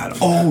really mad.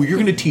 Oh, you're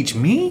going to teach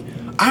me?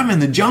 I'm in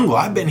the jungle.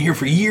 I've been here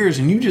for years,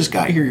 and you just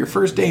got here your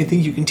first day and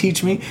think you can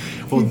teach me?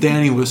 Well,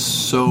 Danny was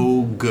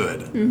so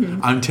good.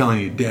 I'm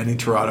telling you, Danny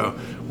Tirado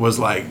was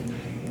like,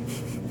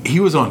 he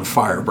was on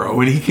fire, bro.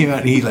 When he came out,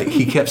 and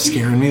he kept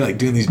scaring me, like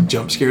doing these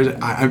jump scares.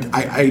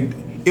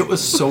 It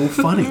was so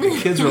funny. The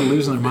kids were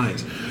losing their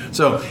minds.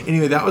 So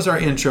anyway, that was our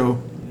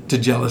intro to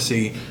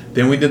jealousy.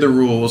 Then we did the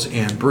rules,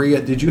 and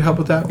Bria, did you help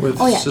with that with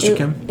Sister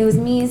Kim? It was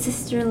me,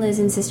 Sister Liz,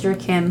 and Sister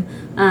Kim.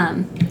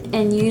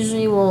 And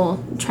usually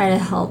we'll try to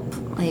help,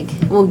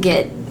 we'll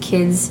get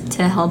kids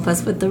to help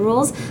us with the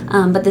rules.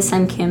 But this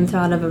time Kim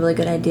thought of a really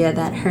good idea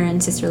that her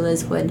and Sister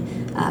Liz would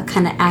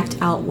kind of act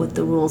out what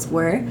the rules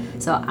were.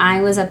 So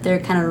I was up there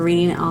kind of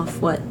reading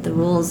off what the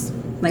rules,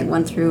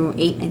 1 through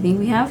 8, I think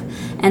we have.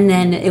 And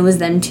then it was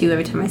them too,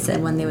 every time I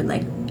said one, they would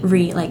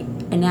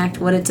enact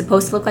what it's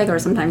supposed to look like, or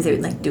sometimes they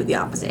would do the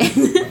opposite.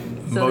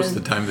 Most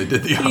of the time they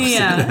did the opposite.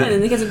 Yeah, and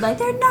then the kids would be like,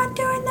 they're not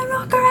doing the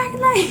roll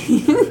correctly.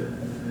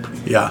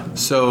 Yeah,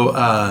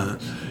 so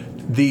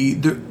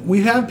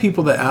we have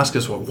people that ask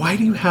us, well, why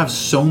do you have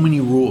so many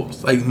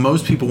rules?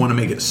 Most people want to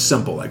make it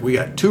simple. We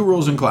got 2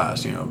 rules in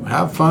class,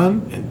 have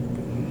fun, and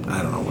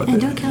I don't know what. And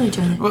don't kill each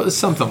other. Well, it's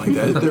something like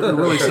that. They're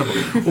really simple.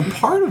 Well,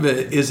 part of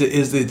it is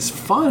it's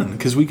fun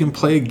because we can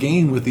play a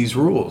game with these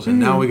rules, and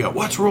now we got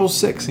what's rule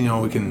 6.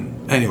 We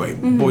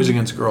can boys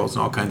against girls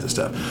and all kinds of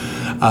stuff.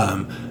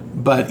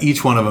 But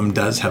each one of them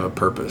does have a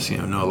purpose.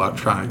 No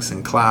electronics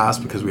in class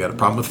because we had a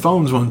problem with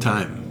phones one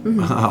time,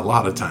 a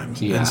lot of times.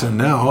 Yeah. And so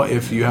now,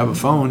 if you have a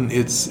phone,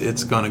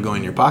 it's going to go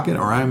in your pocket,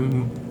 or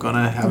I'm going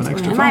to have an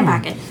extra phone in my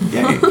pocket.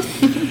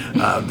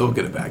 Yay! They'll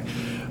get it back.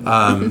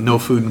 No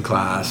food in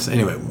class.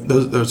 Anyway,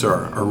 those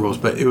are our rules.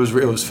 But it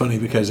was funny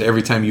because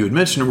every time you would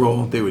mention a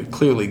rule, they would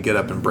clearly get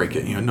up and break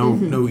it.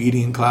 No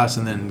eating in class.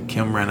 And then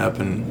Kim ran up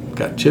and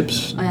got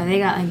chips. Oh yeah, they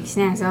got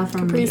snacks out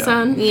from Capri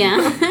Sun.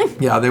 Yeah.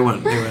 Yeah, they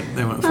went for it.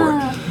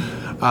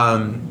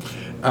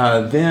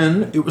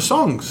 Then it was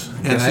songs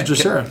and Sister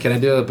Sarah. Can I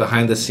do a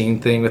behind the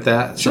scene thing with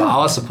that? Sure. So I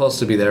was supposed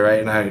to be there,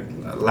 right?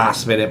 And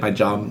last minute my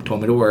job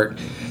told me to work.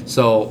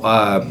 So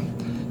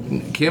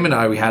Kim and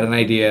I, we had an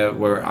idea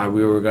where I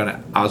was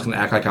gonna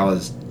act like I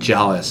was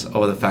jealous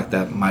over the fact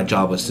that my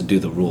job was to do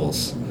the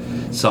rules.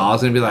 So I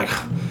was gonna be like,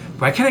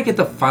 why can't I get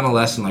the final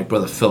lesson like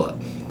Brother Philip?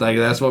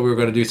 That's what we were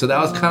gonna do. So that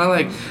was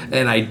kind of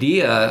an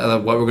idea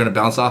of what we're gonna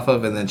bounce off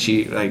of. And then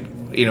she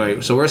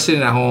anyway. So we're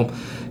sitting at home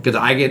because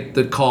I get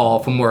the call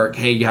from work.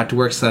 Hey, you have to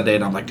work Sunday,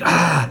 and I'm like,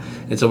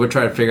 And so we're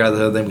trying to figure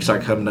out. Then we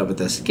start coming up with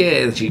this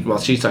skit. And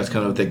she starts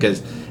coming up with it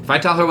because if I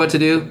tell her what to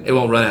do, it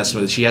won't run as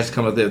smooth. She has to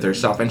come up with it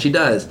herself, and she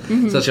does.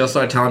 So she'll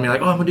start telling me oh, I'm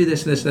gonna do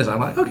this and this and this. I'm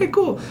like, okay,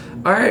 cool.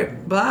 All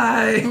right,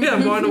 bye.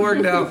 I'm going to work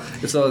now.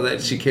 And so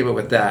that she came up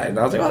with that, and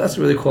I was like, oh, that's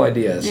a really cool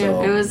idea.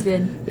 So yeah, it was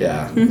good.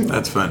 Yeah,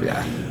 that's fun.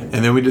 Yeah,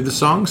 and then we did the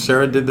songs.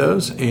 Sarah did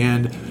those,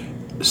 and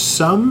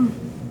some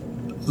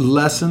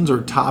lessons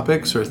or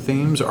topics or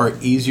themes are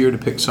easier to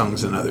pick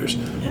songs than others.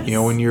 Yes.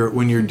 When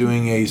you're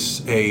doing a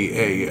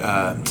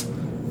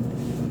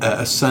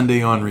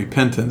Sunday on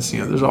repentance,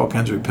 there,'s all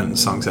kinds of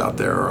repentance songs out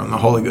there, or on the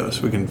Holy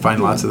Ghost. We can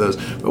find lots of those.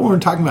 But when we're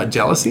talking about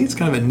jealousy, it's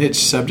kind of a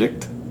niche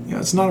subject.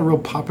 It's not a real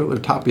popular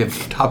topic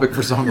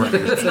for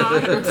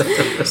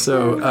songwriters.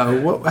 So,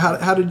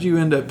 how did you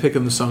end up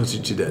picking the songs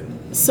that you did?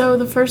 So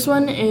the first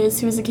one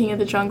is "Who's the King of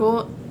the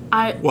Jungle."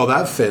 Well,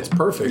 that fits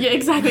perfect. Yeah,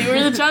 exactly. We're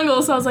in the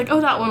jungle, so I was like,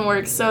 oh, that one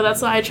works. So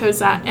that's why I chose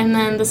that. And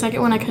then the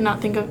second one, I could not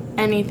think of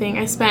anything.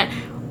 I spent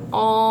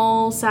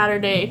all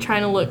Saturday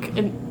trying to look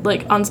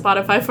like on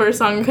Spotify for a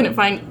song and couldn't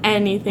find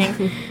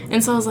anything.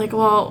 And so I was like,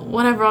 well,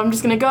 whatever, I'm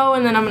just gonna go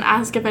and then I'm gonna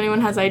ask if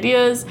anyone has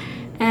ideas.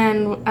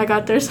 And I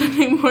got there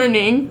Sunday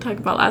morning, talk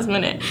about last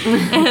minute,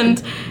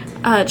 and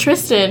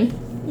Tristan,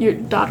 your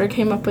daughter,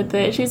 came up with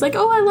it. She's like,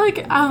 oh, I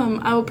like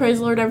I Will Praise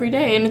the Lord Every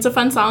Day, and it's a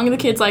fun song and the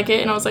kids like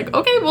it. And I was like,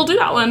 okay, we'll do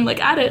that one,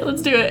 like add it,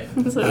 let's do it.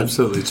 So,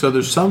 absolutely. So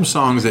there's some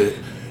songs that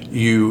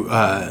you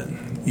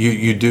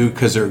do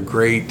because they're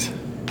great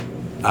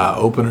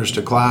openers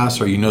to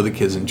class, or you know the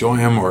kids enjoy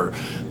them, or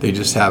they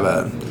just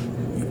have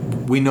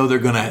we know they're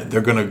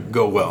gonna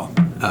go well,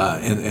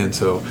 and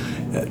so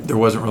there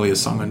wasn't really a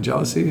song on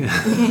jealousy,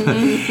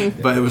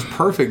 but it was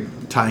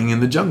perfect tying in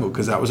the jungle,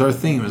 because that was our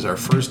theme. It was our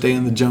first day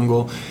in the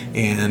jungle,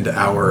 and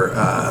our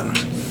I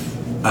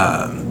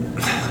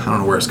don't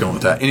know where it's going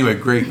with that. Anyway,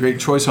 great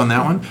choice on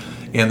that one.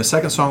 And the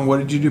second song, What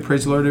Did You Do?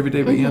 Praise the Lord Every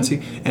Day by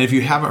Yancey. And if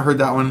you haven't heard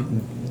that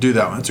one, do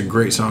that one. It's a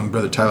great song.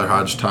 Brother Tyler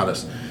Hodge taught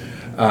us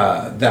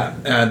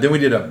that. Then we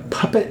did a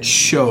puppet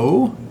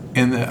show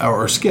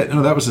or skit.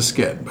 No, that was a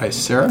skit by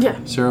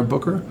Sarah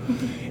Booker.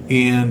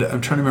 And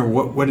I'm trying to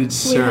remember what did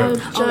Sarah.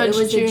 Judge it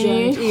was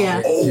Junie. a judge.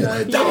 Yeah.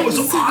 Oh, that was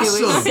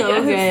awesome. It was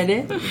so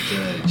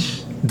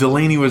good.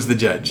 Delaney was the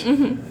judge,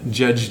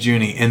 Judge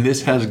Junie, and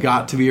this has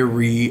got to be a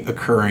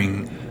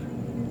reoccurring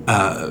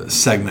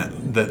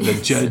segment. The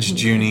Judge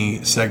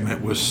Junie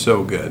segment was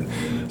so good.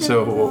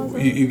 So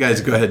you guys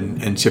go ahead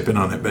and chip in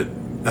on it, but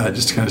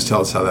just kind of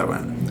tell us how that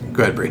went.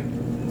 Go ahead, Bree.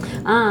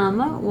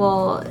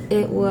 Well,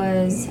 it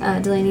was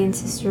Delaney and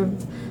Sister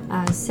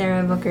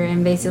Sarah Booker,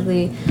 and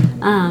basically,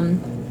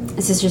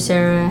 Sister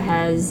Sarah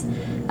has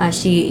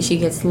she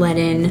gets let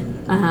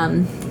in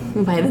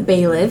by the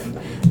bailiff.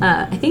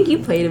 I think you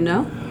played him,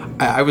 no?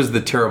 I was the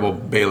terrible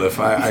bailiff.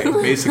 I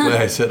basically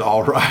I said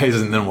all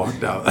rise and then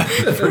walked out.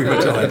 That's pretty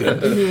much all I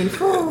did.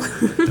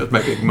 That was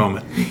my big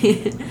moment.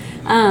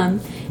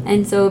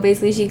 And so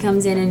basically she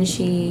comes in and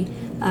she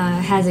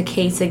has a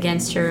case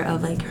against her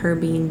of like her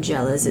being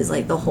jealous is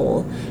like the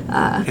whole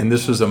and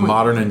this was a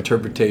modern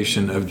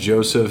interpretation of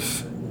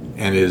Joseph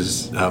and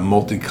his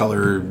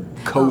multicolored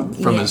coat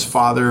from his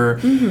father,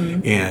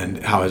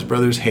 and how his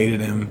brothers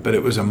hated him. But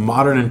it was a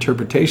modern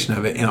interpretation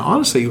of it, and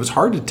honestly it was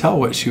hard to tell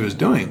what she was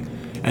doing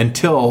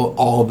until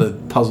all the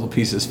puzzle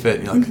pieces fit,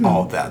 and you're like,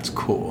 oh, that's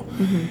cool.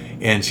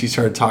 And she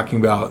started talking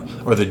about,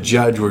 or the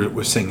judge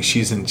was saying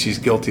she's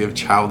guilty of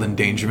child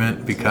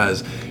endangerment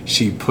because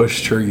she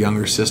pushed her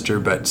younger sister.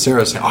 But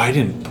Sarah said, oh, I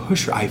didn't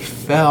push her, I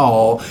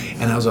fell,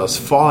 and as I was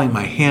falling,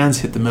 my hands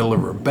hit the middle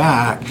of her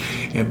back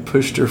and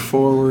pushed her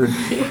forward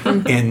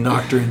and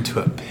knocked her into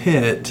a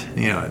pit,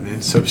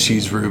 and so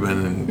she's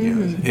Reuben,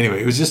 and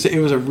anyway, it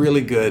was a really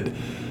good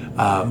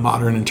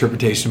modern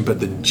interpretation.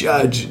 But the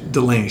judge,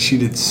 Delaney, she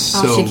did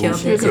so she killed it.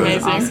 She was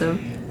amazing.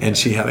 Awesome. And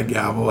she had a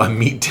gavel, a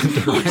meat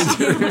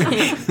tenderizer,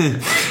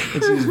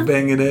 and she was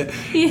banging it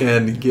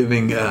and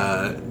giving.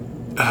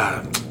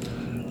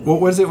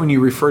 What was it when you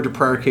refer to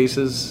prior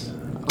cases?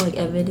 Like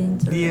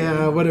evidence?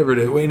 Yeah, whatever it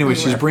is. Anyway,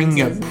 she's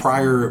bringing up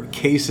prior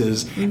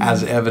cases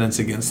as evidence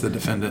against the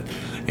defendant,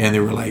 and they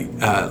were like,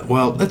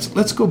 "Well,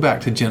 let's go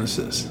back to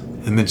Genesis."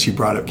 And then she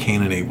brought up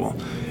Cain and Abel,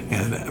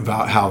 and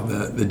about how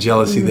the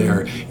jealousy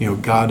there,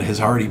 God has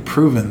already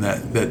proven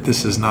that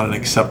this is not an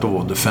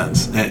acceptable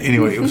defense. And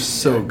anyway, it was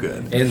so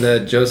good. In the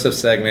Joseph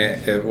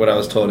segment, what I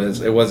was told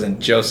is it wasn't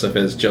Joseph,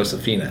 it's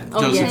Josephina.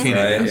 Oh, Josephina,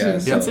 right?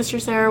 yes. Yeah. And Sister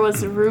Sarah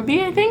was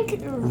Ruby, I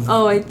think.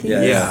 Oh, I think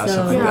Yeah, so.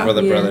 something like that. For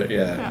the brother,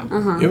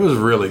 yeah. It was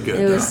really good.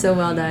 It was so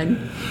well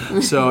done.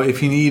 So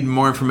if you need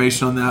more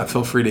information on that,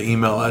 feel free to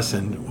email us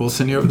and we'll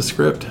send you over the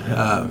script.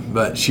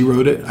 But she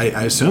wrote it.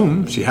 I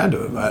assume she had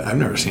to have. I've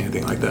never seen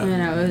anything like that.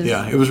 It was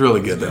it was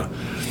really good though.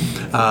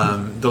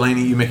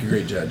 Delaney, you make a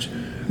great judge.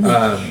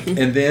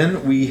 And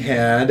then we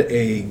had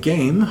a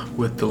game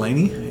with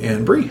Delaney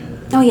and Bree.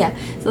 Oh yeah.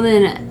 So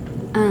then,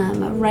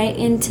 right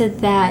into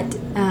that,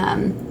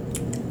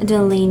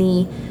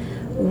 Delaney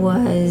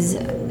was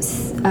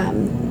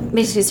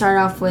basically started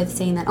off with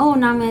saying that, oh,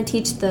 now I'm going to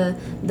teach the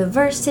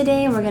verse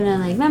today, and we're going to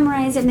like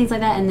memorize it and things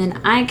like that. And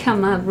then I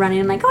come up running,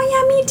 I'm like, oh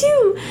yeah, me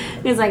too.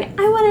 And it's like,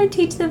 I want to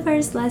teach the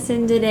verse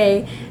lesson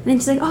today. And then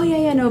she's like, oh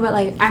yeah, no, but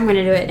like I'm going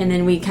to do it. And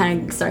then we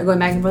kind of started going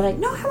back and forth, like,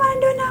 no, I want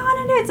to do it, no, I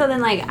want to do it. So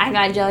then like I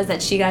got jealous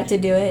that she got to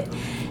do it.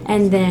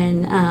 And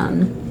then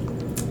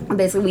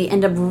basically we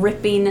end up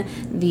ripping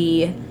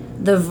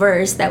the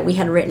verse that we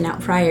had written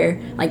out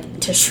prior, like,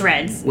 to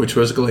shreds. Which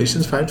was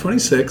Galatians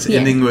 5:26,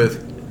 ending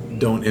with,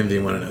 don't envy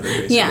one another,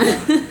 basically. Yeah.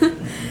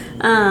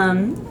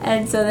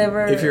 And so there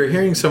were... If you're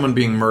hearing someone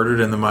being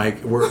murdered in the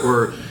mic,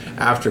 we're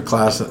after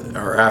class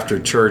or after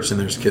church and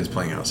there's kids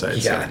playing outside.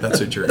 Yeah. So that's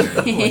what you're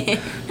hearing.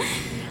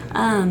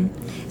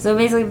 So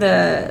basically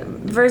the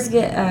verse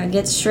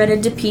gets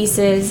shredded to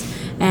pieces,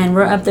 and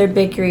we're up there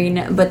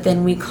bickering, but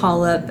then we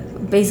call up...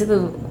 Basically,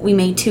 we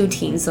made two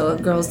teams, so a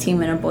girls'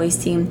 team and a boys'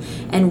 team,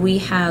 and we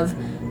have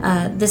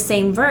the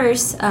same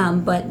verse,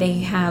 but they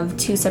have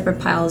two separate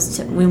piles.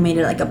 We made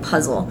it like a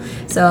puzzle.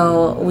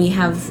 So we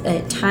have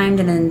it timed,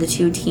 and then the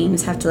two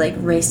teams have to like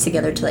race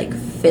together to like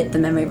fit the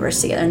memory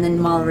verse together. And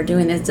then while we're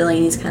doing this,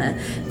 Delaney's kind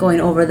of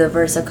going over the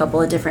verse a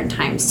couple of different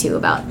times too,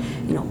 about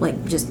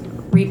like just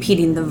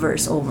repeating the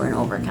verse over and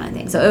over kind of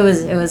thing. So it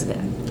was good.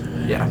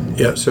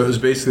 Yeah. So it was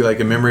basically like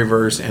a memory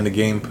verse and a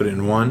game put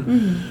in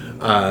one.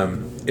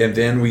 And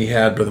then we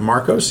had Brother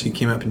Marcos. He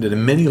came up and did a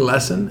mini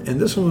lesson, and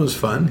this one was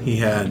fun. He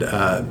had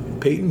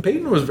Peyton.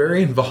 Peyton was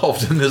very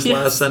involved in this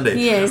last Sunday.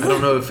 Yes. I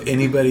don't know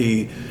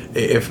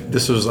if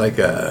this was like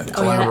a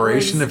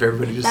collaboration, if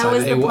everybody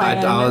decided.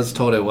 I was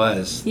told it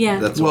was. Yeah.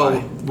 That's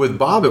why. With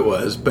Bob it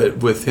was, but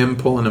with him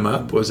pulling him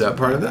up, was that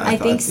part of that? I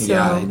think so.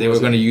 Yeah, they were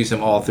going to use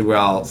him all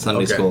throughout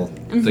Sunday school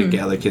to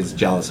get other kids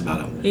jealous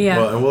about him. Yeah.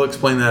 Well, and we'll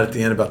explain that at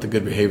the end about the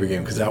good behavior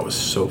game, because that was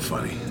so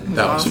funny.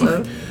 That was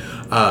funny.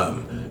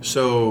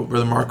 So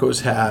Brother Marcos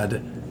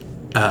had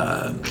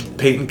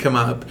Peyton come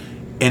up,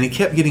 and he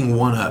kept getting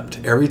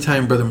one-upped. Every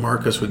time Brother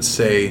Marcos would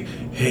say,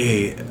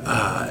 hey,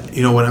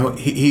 when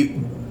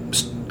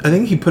I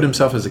think he put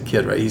himself as a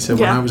kid, right? He said,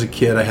 when I was a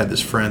kid, I had this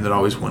friend that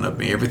always one-upped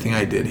me. Everything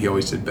I did, he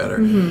always did better.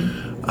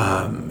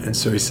 And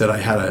so he said, I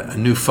had a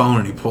new phone,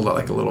 and he pulled out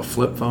like a little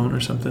flip phone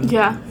or something.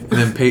 Yeah. And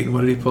then Peyton,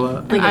 what did he pull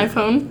out? An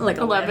iPhone. like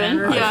 11.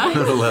 11. Yeah.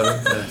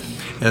 11. Yeah.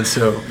 And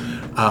so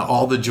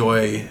all the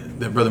joy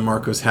that Brother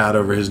Marcos had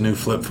over his new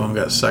flip phone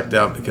got sucked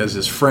out because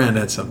his friend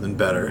had something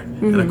better.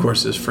 And of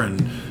course his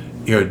friend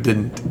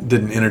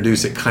didn't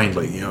introduce it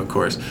kindly, of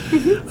course.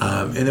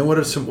 And then what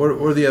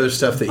were the other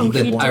stuff that he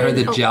did? I heard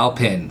the gel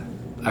pen.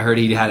 I heard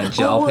he had a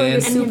gel pen,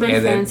 super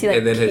fancy,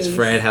 and then his case.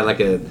 friend had like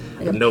a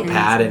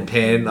notepad and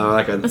pen, or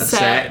like a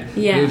set.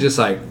 Yeah. He was just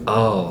like,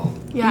 oh.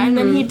 Yeah, and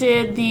then he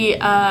did he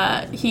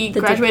graduated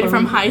diploma.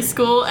 from high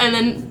school, and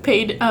then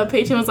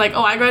Peyton was like,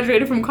 oh, I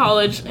graduated from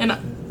college, and I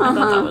thought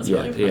that was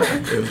really fun.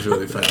 Yeah. It was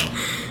really fun.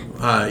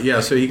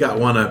 So he got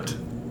one-upped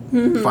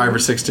 5 or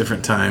 6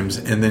 different times,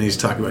 and then he's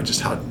talking about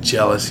just how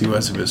jealous he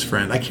was of his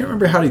friend. I can't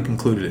remember how he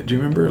concluded it. Do you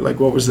remember?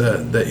 Like, what was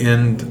the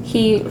end?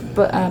 He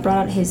brought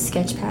out his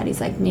sketch pad. He's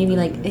like, maybe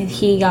like if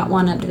he got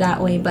one up that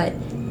way, but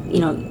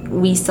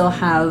we still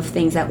have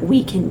things that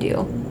we can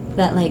do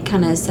that like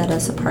kind of set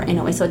us apart in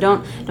a way. So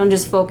don't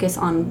just focus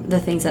on the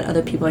things that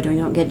other people are doing.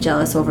 Don't get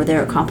jealous over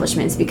their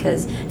accomplishments,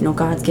 because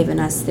God's given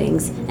us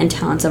things and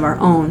talents of our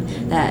own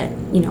that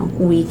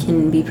we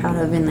can be proud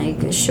of and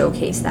like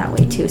showcase that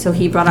way too. So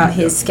he brought out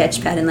his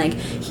sketch pad, and like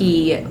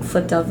he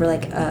flipped over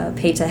like a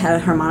page that had a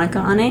harmonica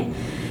on it,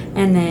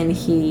 and then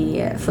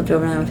he flipped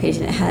over another page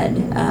and it had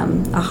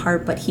a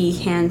harp, but he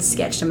hand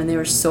sketched them, and they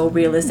were so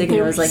realistic, and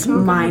it was like so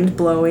mind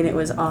blowing. It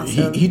was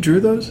awesome. He drew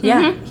those?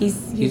 Yeah,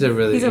 He's a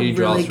really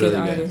good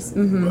artist.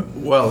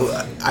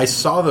 Well, I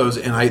saw those,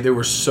 and they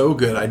were so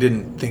good. I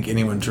didn't think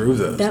anyone drew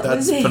those. That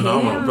That's was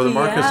phenomenal, him, Brother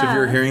Marcus. If yeah.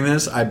 you're hearing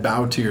this, I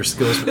bow to your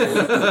skills.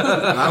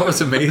 That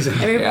was amazing.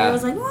 Everybody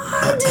was like,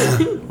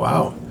 "What?"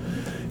 Wow.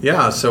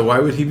 Yeah. So why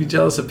would he be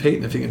jealous of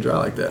Peyton if he can draw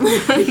like that?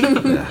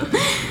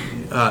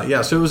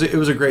 So it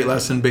was a great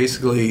lesson.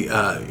 Basically,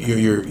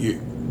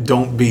 you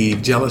don't be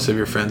jealous of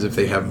your friends if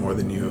they have more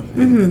than you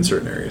in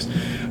certain areas.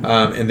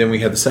 And then we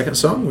had the second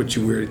song, which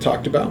we already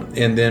talked about,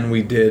 and then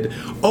we did.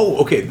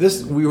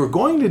 We were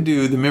going to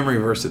do the memory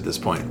verse at this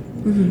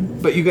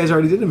point, but you guys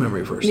already did a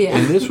memory verse,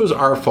 and this was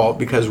our fault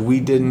because we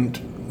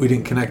didn't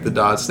connect the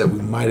dots that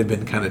we might have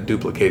been kind of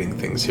duplicating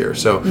things here.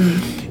 So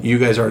you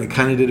guys already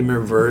kind of did a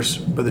memory verse.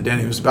 Brother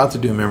Danny was about to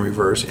do a memory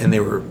verse, and they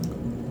were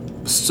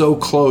so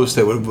close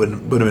that would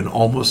have been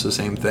almost the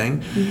same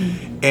thing,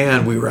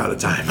 and we were out of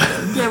time.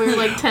 Yeah, we were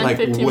like 10,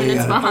 15 way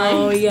minutes out of- behind.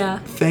 Oh yeah.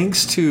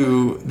 Thanks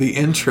to the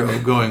intro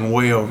going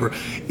way over.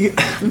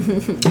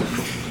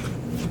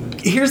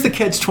 Here's the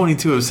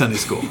catch-22 of Sunday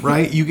school,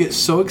 right? You get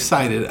so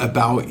excited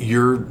about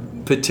your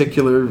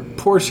particular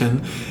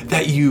portion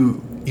that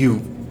you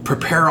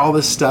prepare all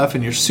this stuff,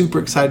 and you're super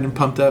excited and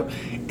pumped up,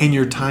 and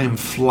your time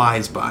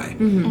flies by.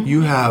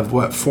 You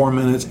have 4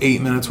 minutes,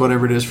 8 minutes,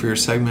 whatever it is for your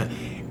segment,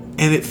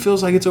 and it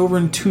feels like it's over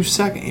in 2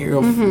 seconds,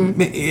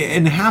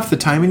 in half the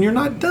time, and you're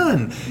not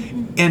done.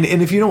 And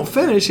if you don't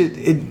finish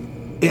it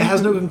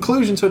has no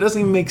conclusion, so it doesn't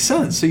even make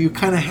sense. So you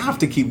kind of have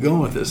to keep going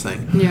with this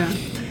thing. Yeah.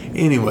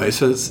 Anyway,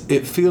 so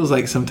it feels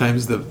like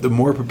sometimes the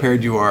more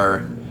prepared you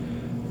are,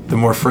 the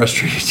more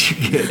frustrated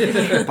you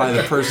get by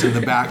the person in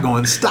the back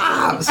going,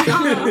 stop.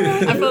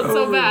 I felt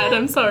so bad.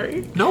 I'm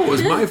sorry. No, it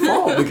was my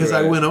fault because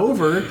I went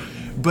over,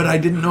 but I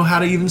didn't know how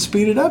to even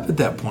speed it up at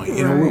that point.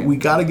 We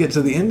got to get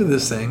to the end of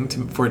this thing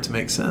for it to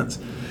make sense.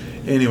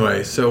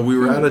 Anyway, so we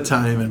were out of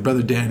time, and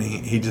Brother Danny,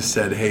 he just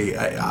said, hey,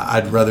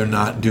 I'd rather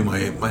not do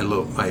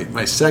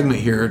my segment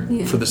here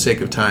for the sake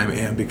of time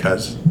and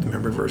because the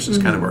memory verse has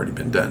kind of already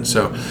been done.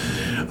 So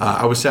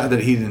I was sad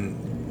that he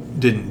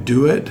didn't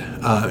do it.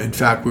 In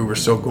fact, we were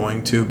still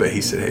going to, but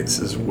he said, hey, this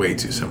is way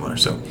too similar,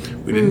 so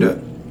we didn't do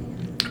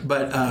it.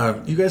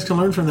 But you guys can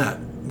learn from that.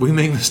 We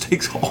make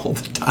mistakes all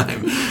the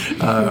time.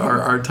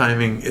 Our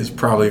timing is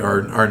probably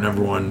our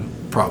number one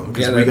problem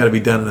because we got to be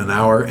done in an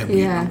hour, and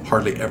we Yeah.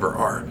 hardly ever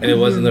are. And it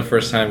wasn't the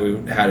first time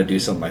we had to do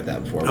something like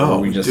that before. Oh, where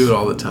we just do it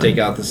all the time. Take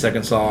out the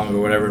second song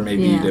or whatever,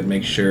 maybe Yeah. to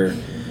make sure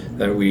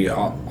that we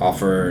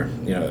offer,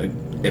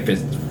 if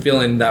it's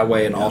feeling that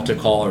way, an altar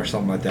call or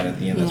something like that at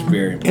the end. That's Yeah.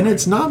 very important. And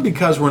it's not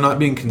because we're not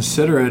being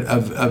considerate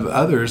of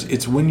others.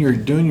 It's when you're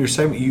doing your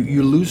segment,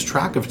 you lose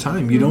track of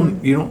time. You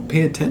don't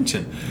pay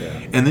attention. Yeah.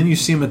 And then you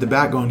see them at the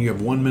back going, you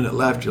have 1 minute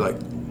left. You're like,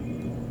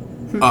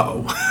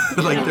 uh-oh.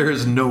 Like there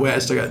is no way. I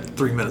still got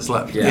 3 minutes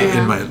left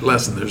in my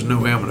lesson. There's no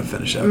way I'm going to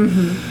finish up.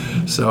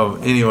 So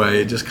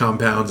anyway, it just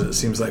compounds. And it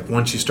seems like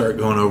once you start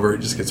going over,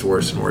 it just gets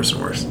worse and worse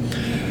and worse.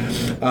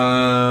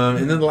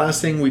 And then the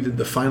last thing, we did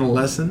the final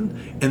lesson.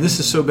 And this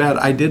is so bad.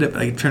 I did it,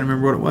 but I'm trying to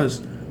remember what it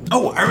was.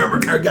 Oh, I remember.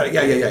 I got it.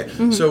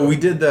 Yeah. So we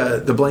did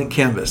the blank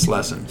canvas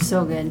lesson.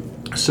 So good.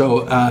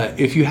 So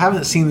if you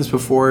haven't seen this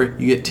before,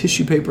 you get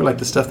tissue paper, like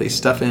the stuff they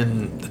stuff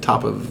in the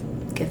top of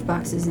Gift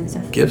boxes and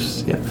stuff.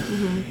 gifts,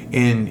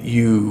 and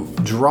you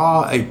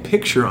draw a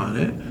picture on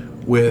it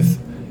with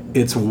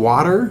it's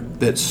water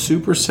that's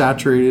super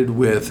saturated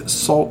with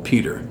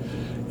saltpeter.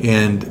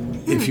 And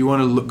if you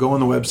want to go on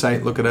the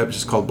website, look it up. It's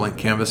just called Blank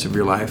Canvas of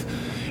Your Life.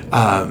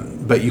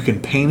 But you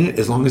can paint it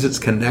as long as it's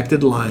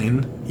connected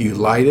line. You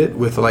light it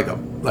with like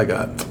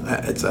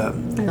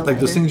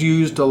those things you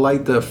use to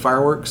light the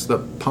fireworks, the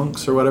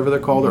punks or whatever they're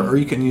called, or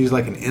you can use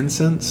like an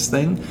incense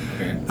thing.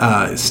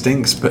 It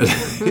stinks, but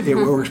it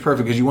works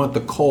perfect because you want the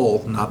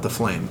coal, not the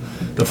flame.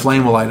 The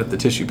flame will light up the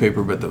tissue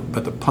paper, but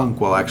the punk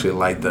will actually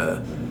light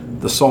the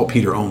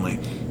saltpeter only.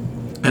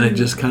 And it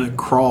just kind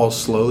of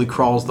slowly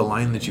crawls the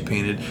line that you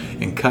painted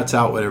and cuts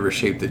out whatever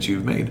shape that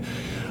you've made.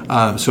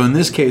 So in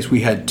this case,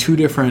 we had 2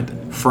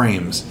 different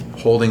frames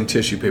holding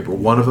tissue paper.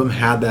 One of them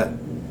had that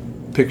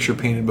picture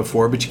painted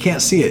before, but you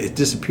can't see it. It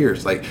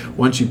disappears. Like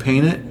once you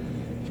paint it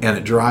and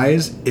it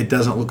dries, it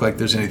doesn't look like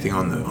there's anything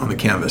on the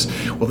canvas.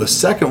 Well, the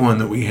second one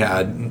that we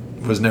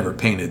had was never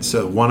painted.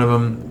 So one of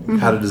them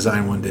had a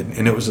design, one didn't.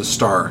 And it was a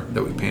star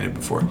that we painted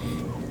before.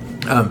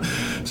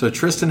 So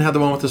Tristan had the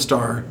one with the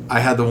star. I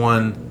had the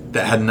one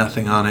that had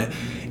nothing on it.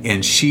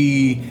 And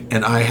she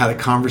and I had a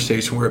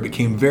conversation where it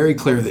became very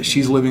clear that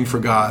she's living for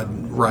God,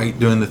 right?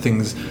 Doing the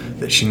things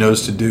that she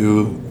knows to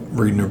do,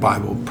 reading her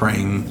Bible,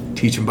 praying,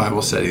 teaching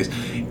Bible studies.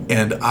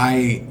 And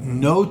I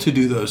know to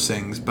do those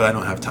things, but I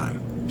don't have time.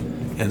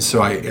 And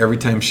so every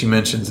time she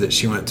mentions that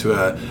she went to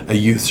a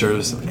youth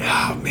service, I'm like,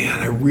 oh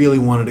man, I really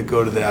wanted to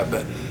go to that,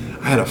 but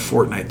I had a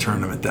Fortnite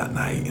tournament that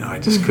night. I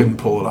just couldn't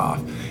pull it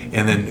off.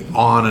 And then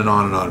on and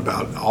on and on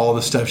about all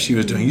the stuff she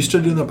was doing. You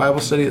still doing the Bible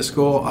study at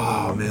school?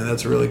 Oh, man,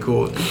 that's really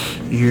cool.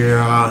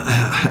 Yeah,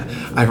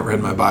 I haven't read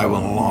my Bible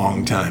in a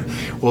long time.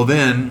 Well,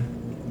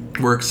 then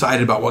we're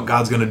excited about what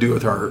God's going to do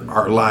with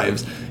our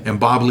lives. And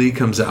Bob Lee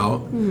comes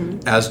out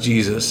as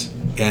Jesus,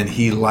 and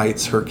he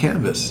lights her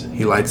canvas.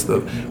 He lights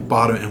the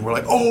bottom, and we're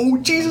like, oh,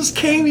 Jesus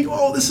came.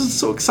 Oh, this is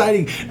so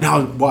exciting.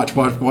 Now watch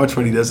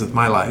what he does with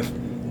my life.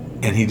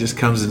 And he just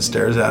comes and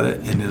stares at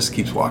it and just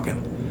keeps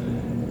walking.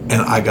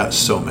 And I got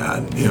so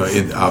mad.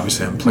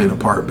 Obviously I'm playing a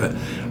part, but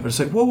I was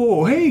like,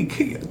 whoa, hey,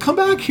 come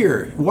back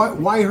here.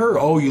 Why her?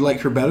 Oh, you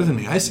like her better than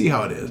me. I see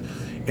how it is.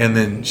 And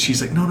then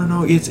she's like,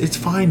 no, it's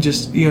fine.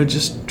 Just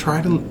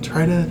try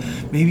to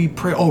maybe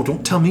pray. Oh,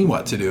 don't tell me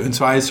what to do. And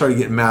so I started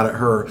getting mad at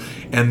her.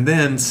 And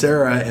then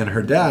Sarah and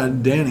her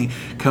dad, Danny,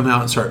 come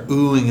out and start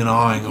oohing and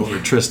awing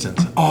over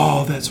Tristan's.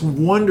 Oh, that's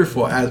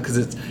wonderful. Because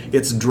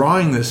it's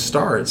drawing this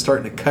star. It's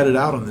starting to cut it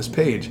out on this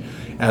page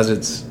as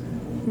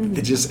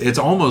it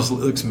almost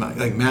looks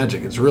like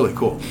magic. It's really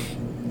cool.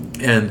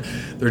 And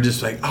they're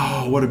just like,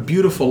 oh, what a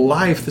beautiful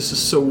life. This is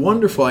so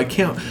wonderful. I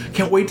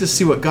can't wait to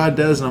see what God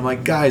does. And I'm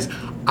like, guys,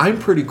 I'm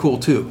pretty cool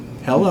too.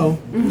 Hello.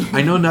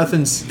 I know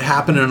nothing's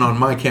happening on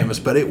my canvas,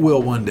 but it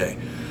will one day.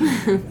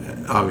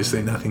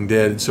 Obviously nothing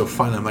did. And so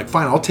finally I'm like,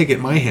 fine, I'll take it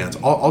in my hands.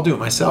 I'll do it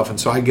myself. And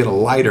so I get a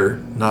lighter,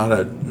 not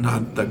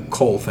the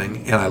coal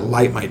thing, and I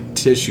light my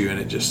tissue, and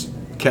it just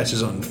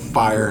catches on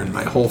fire, and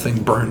my whole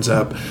thing burns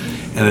up,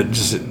 and it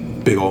just a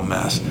big old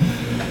mess.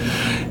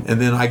 And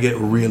then I get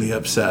really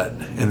upset,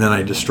 and then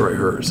I destroy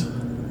hers.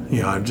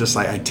 I'm just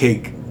like, I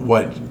take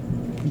what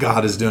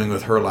God is doing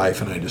with her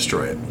life and I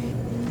destroy it.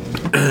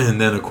 And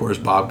then, of course,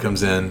 Bob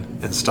comes in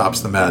and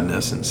stops the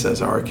madness and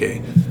says,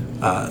 okay,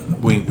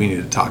 we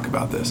need to talk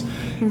about this.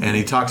 And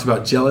he talks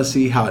about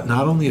jealousy, how it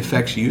not only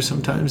affects you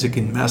sometimes, it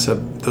can mess up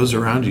those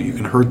around you. You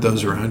can hurt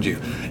those around you.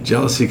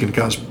 Jealousy can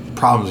cause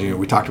problems.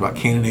 We talked about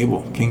Cain and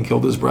Abel. Cain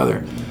killed his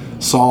brother.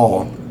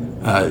 Saul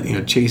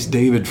chased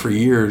David for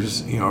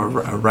years,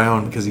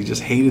 around because he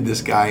just hated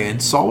this guy.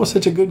 And Saul was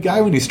such a good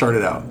guy when he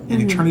started out,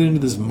 and he turned it into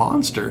this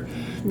monster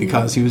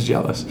because he was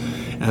jealous.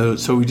 And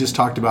so we just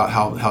talked about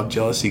how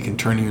jealousy can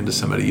turn you into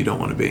somebody you don't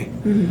want to be.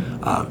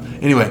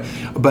 Anyway,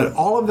 but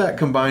all of that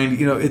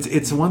combined,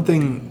 it's one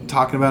thing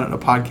talking about it in a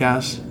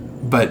podcast,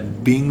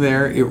 but being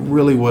there, it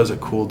really was a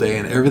cool day,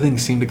 and everything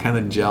seemed to kind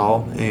of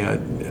gel.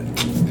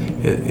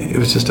 It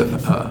was just a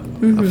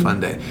fun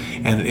day,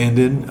 and it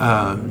ended.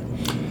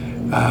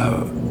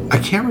 I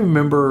can't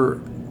remember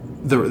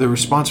the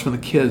response from the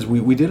kids.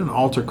 We did an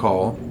altar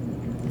call,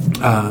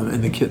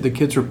 and the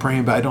kids were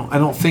praying, but I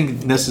don't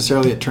think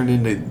necessarily it turned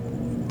into.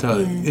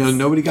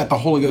 Nobody got the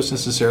Holy Ghost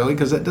necessarily,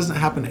 because that doesn't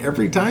happen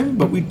every time,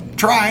 but we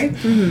try.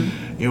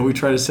 Mm-hmm. We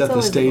try to set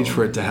the stage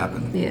for it to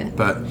happen. Yeah.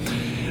 But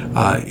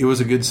it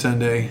was a good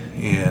Sunday,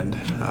 and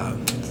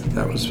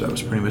that was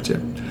pretty much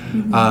it.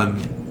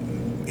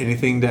 Mm-hmm.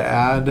 Anything to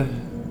add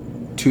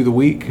to the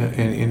week?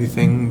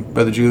 Anything,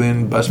 Brother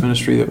Julian, bus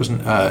ministry that was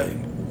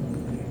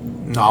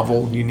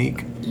novel,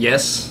 unique?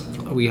 Yes,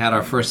 we had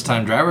our first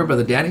time driver,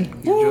 Brother Danny.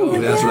 Ooh,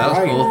 that was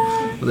right. cool.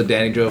 Brother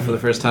Danny drove for the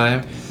first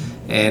time.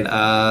 And,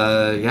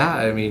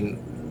 I mean...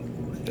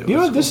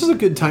 This is a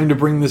good time to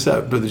bring this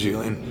up, Brother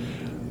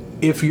Julian.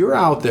 If you're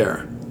out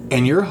there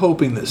and you're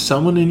hoping that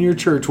someone in your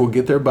church will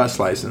get their bus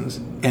license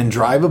and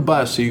drive a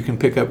bus so you can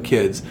pick up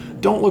kids,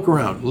 don't look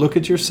around. Look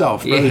at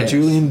yourself. Brother Yes.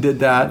 Julian did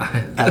that.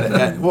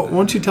 Why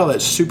don't you tell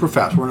that super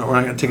fast? We're not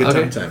going to take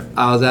a time.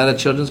 I was at a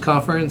children's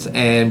conference,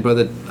 and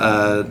Brother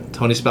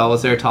Tony Spell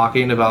was there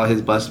talking about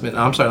his bus...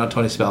 I'm sorry, not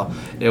Tony Spell.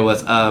 It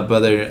was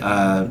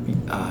Brother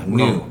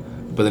New.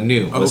 Brother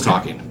New was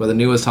talking. Brother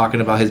New was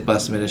talking about his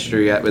bus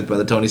ministry with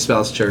Brother Tony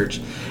Spell's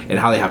church, and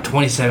how they have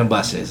 27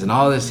 buses and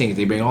all these things.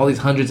 They bring all these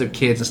hundreds of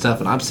kids and stuff,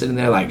 and I'm sitting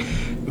there like,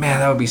 man,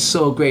 that would be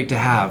so great to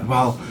have.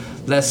 Well,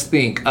 let's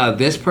think.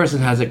 This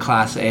person has a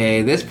Class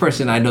A. This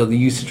person I know they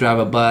used to drive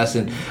a bus,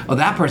 and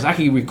that person, I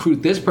can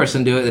recruit this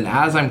person to do it. And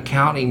as I'm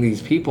counting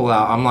these people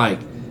out, I'm like,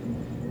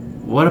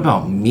 what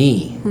about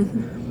me?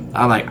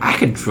 I'm like, I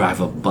could drive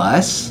a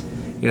bus.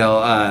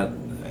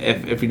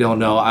 If you don't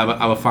know,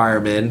 I'm a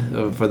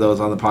fireman, for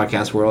those on the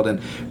podcast world, and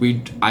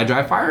I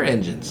drive fire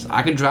engines.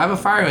 I could drive a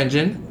fire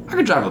engine. I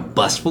could drive a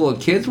bus full of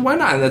kids. Why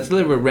not? And that's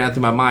literally what ran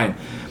through my mind.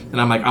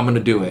 And I'm like, I'm going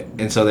to do it.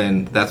 And so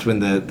then that's when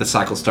the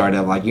cycle started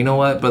of like, you know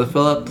what, Brother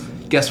Philip,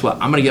 guess what?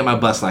 I'm going to get my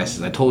bus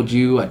license. I told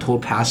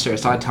Pastor, I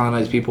started telling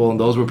these people, and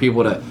those were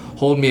people to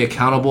hold me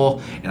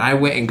accountable. And I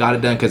went and got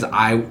it done because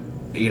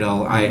it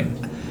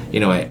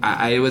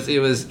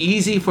was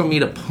easy for me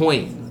to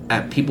point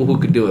at people who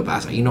could do it, but I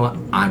was like, you know what,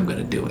 I'm going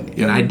to do it.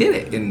 Yeah. And I did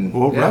it. And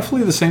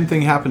roughly the same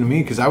thing happened to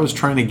me, because I was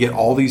trying to get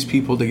all these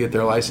people to get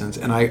their license,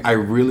 and I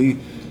really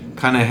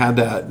kind of had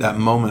that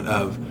moment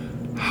of,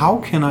 how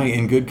can I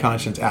in good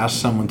conscience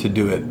ask someone to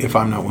do it if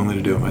I'm not willing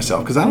to do it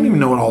myself? Because I don't even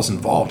know what all's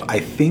involved. I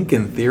think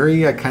in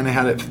theory I kind of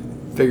had it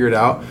figured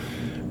out,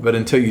 but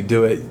until you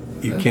do it,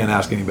 you can't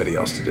ask anybody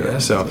else to do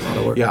it. So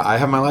I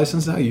have my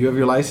license now, you have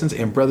your license,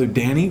 and Brother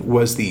Danny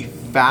was the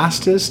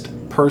fastest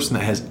person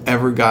that has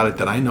ever got it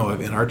that I know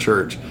of in our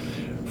church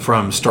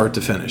from start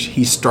to finish.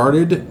 He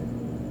started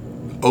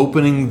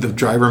opening the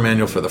driver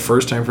manual for the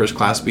first time for his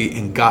Class B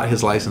and got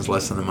his license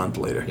less than a month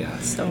later. Yeah,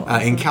 so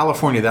awesome. In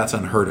California, that's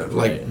unheard of.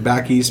 Like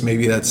back east,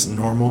 maybe that's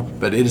normal,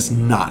 but it is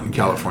not in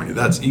California.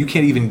 You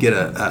can't even get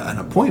an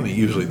appointment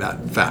usually that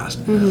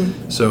fast.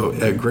 Mm-hmm. So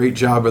a great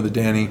job, Brother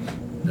Danny.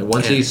 And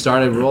once he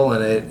started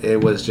rolling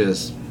it was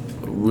just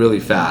really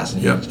fast,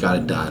 and he got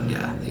it done.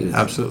 Yeah,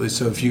 absolutely.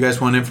 So if you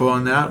guys want info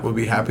on that, we'll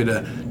be happy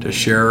to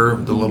share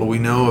the little we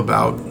know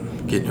about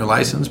getting your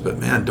license. But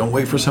man, don't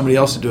wait for somebody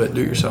else to do it.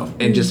 Do it yourself.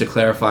 And just to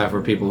clarify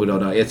for people who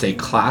don't know, it's a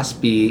Class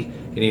B,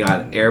 and he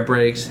got air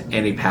brakes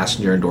and a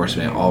passenger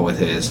endorsement all with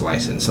his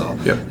license. So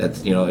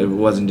that's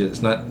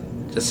it's not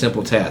a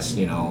simple test.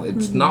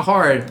 It's not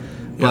hard,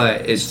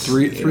 but it's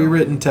three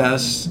written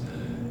tests,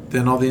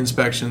 then all the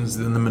inspections,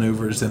 then the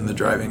maneuvers, then the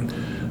driving.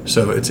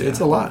 So it's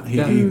a lot. He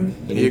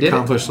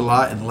accomplished a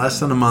lot in less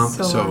than a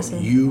month. So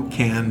awesome. You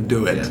can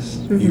do it. Yes.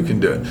 You can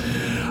do it.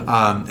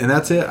 And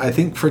that's it, I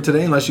think, for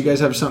today. Unless you guys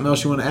have something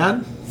else you want to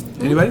add.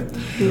 Anybody?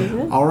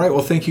 Mm-hmm. All right.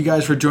 Well, thank you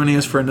guys for joining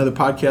us for another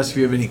podcast. If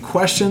you have any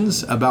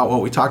questions about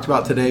what we talked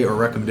about today, or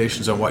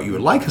recommendations on what you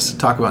would like us to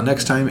talk about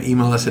next time,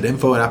 email us at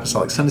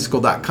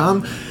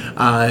info@apostolicsundaySchool.com.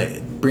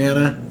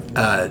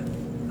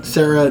 Brianna,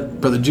 Sarah,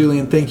 Brother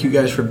Julian, thank you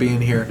guys for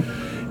being here.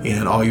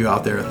 And all you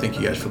out there, thank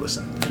you guys for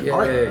listening. Yay.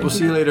 All right. We'll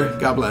see you later.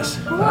 God bless.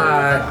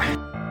 Bye.